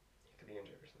game? He could be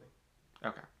injured or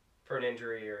something. Okay. For an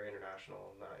injury or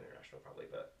international, not international probably,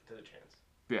 but there's a chance.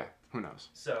 Yeah. Who knows?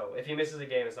 So if he misses a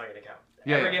game, it's not gonna count.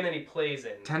 Yeah, Every yeah. game that he plays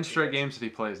in. 10 straight games that he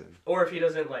plays in. Or if he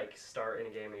doesn't start in a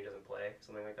game and he doesn't play,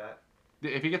 something like that.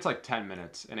 If he gets 10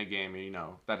 minutes in a game,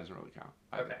 that doesn't really count.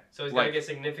 Okay, so he's gotta get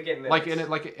significant minutes.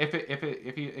 If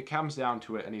it comes down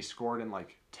to it, and he scored in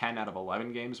 10 out of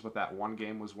 11 games, but that one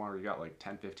game was one where he got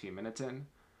 10, 15 minutes in,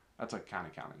 that's kind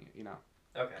of counting it,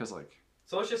 Okay. Because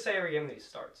So let's just say every game that he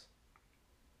starts.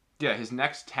 yeah, his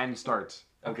next 10 starts,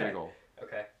 he'll get a goal.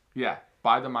 Okay. Yeah,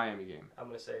 by the Miami game. I'm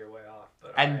gonna say you're way off,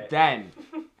 but.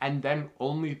 And then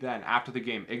only then after the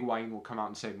game, Higuain will come out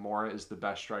and say Mora is the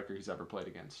best striker he's ever played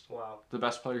against. Wow. The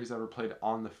best player he's ever played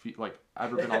on the field,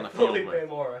 ever been on the field with.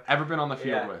 Mora. Ever been on the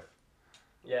field with.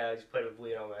 Yeah, he's played with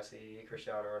Lionel Messi,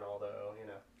 Cristiano Ronaldo,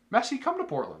 Messi, come to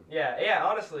Portland. Yeah,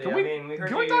 honestly, we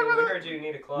heard you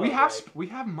need a club. We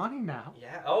have money now.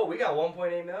 Yeah. Oh, we got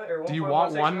 1.8 million or 1.16 Do you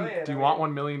want million. Do you want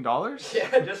 $1 million?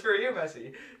 Yeah, just for you,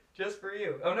 Messi. Just for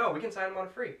you. Oh no, we can sign him on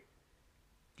free.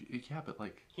 Yeah, but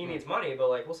he needs money, but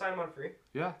we'll sign him on free.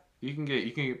 Yeah, you can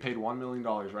get paid $1 million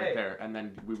there, and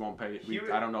then we won't pay.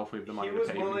 I don't know if we have the money to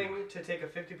pay. He was willing to take a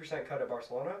 50% cut at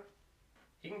Barcelona.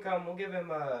 He can come. We'll give him 10%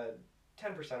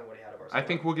 of what he had at Barcelona. I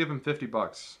think we'll give him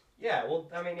 $50. Yeah, well,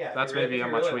 I mean, yeah. That's maybe how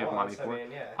much we have money for. I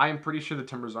mean, yeah. I am pretty sure the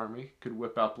Timbers Army could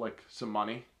whip up some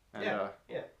money. And,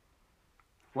 yeah.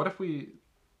 What if we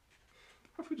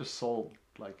just sold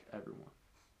everyone?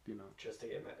 Just to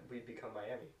we'd become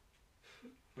Miami.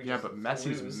 But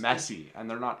Messi's Messi, and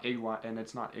they're not and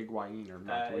it's not Higuain or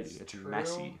Matuidi. It's true.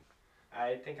 Messi.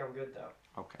 I think I'm good though.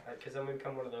 Okay. Because then we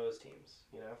become one of those teams,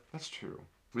 That's true.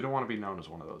 We don't want to be known as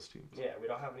one of those teams. Yeah, we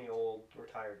don't have any old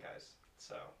retired guys,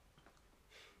 so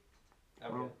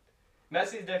I'm good.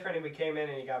 Messi's different, and we came in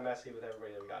and he got Messi with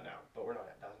everybody that we got now, but we're not.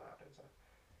 That's not happening. So.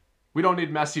 We don't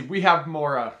need Messi. We have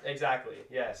Mora. Exactly.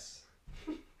 Yes.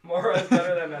 Mora is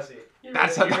better than Messi.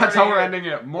 That's how we're ending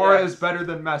it. Mora is better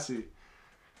than Messi.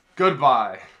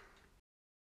 Goodbye.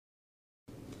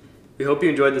 We hope you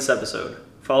enjoyed this episode.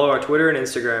 Follow our Twitter and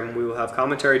Instagram. We will have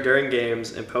commentary during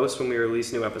games and post when we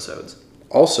release new episodes.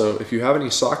 Also, if you have any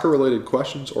soccer-related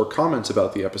questions or comments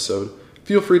about the episode,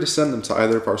 feel free to send them to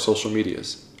either of our social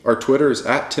medias. Our Twitter is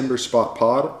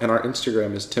 @TimbersSpotPod, and our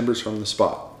Instagram is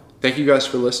TimbersFromTheSpot. Thank you guys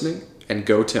for listening, and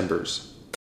go Timbers!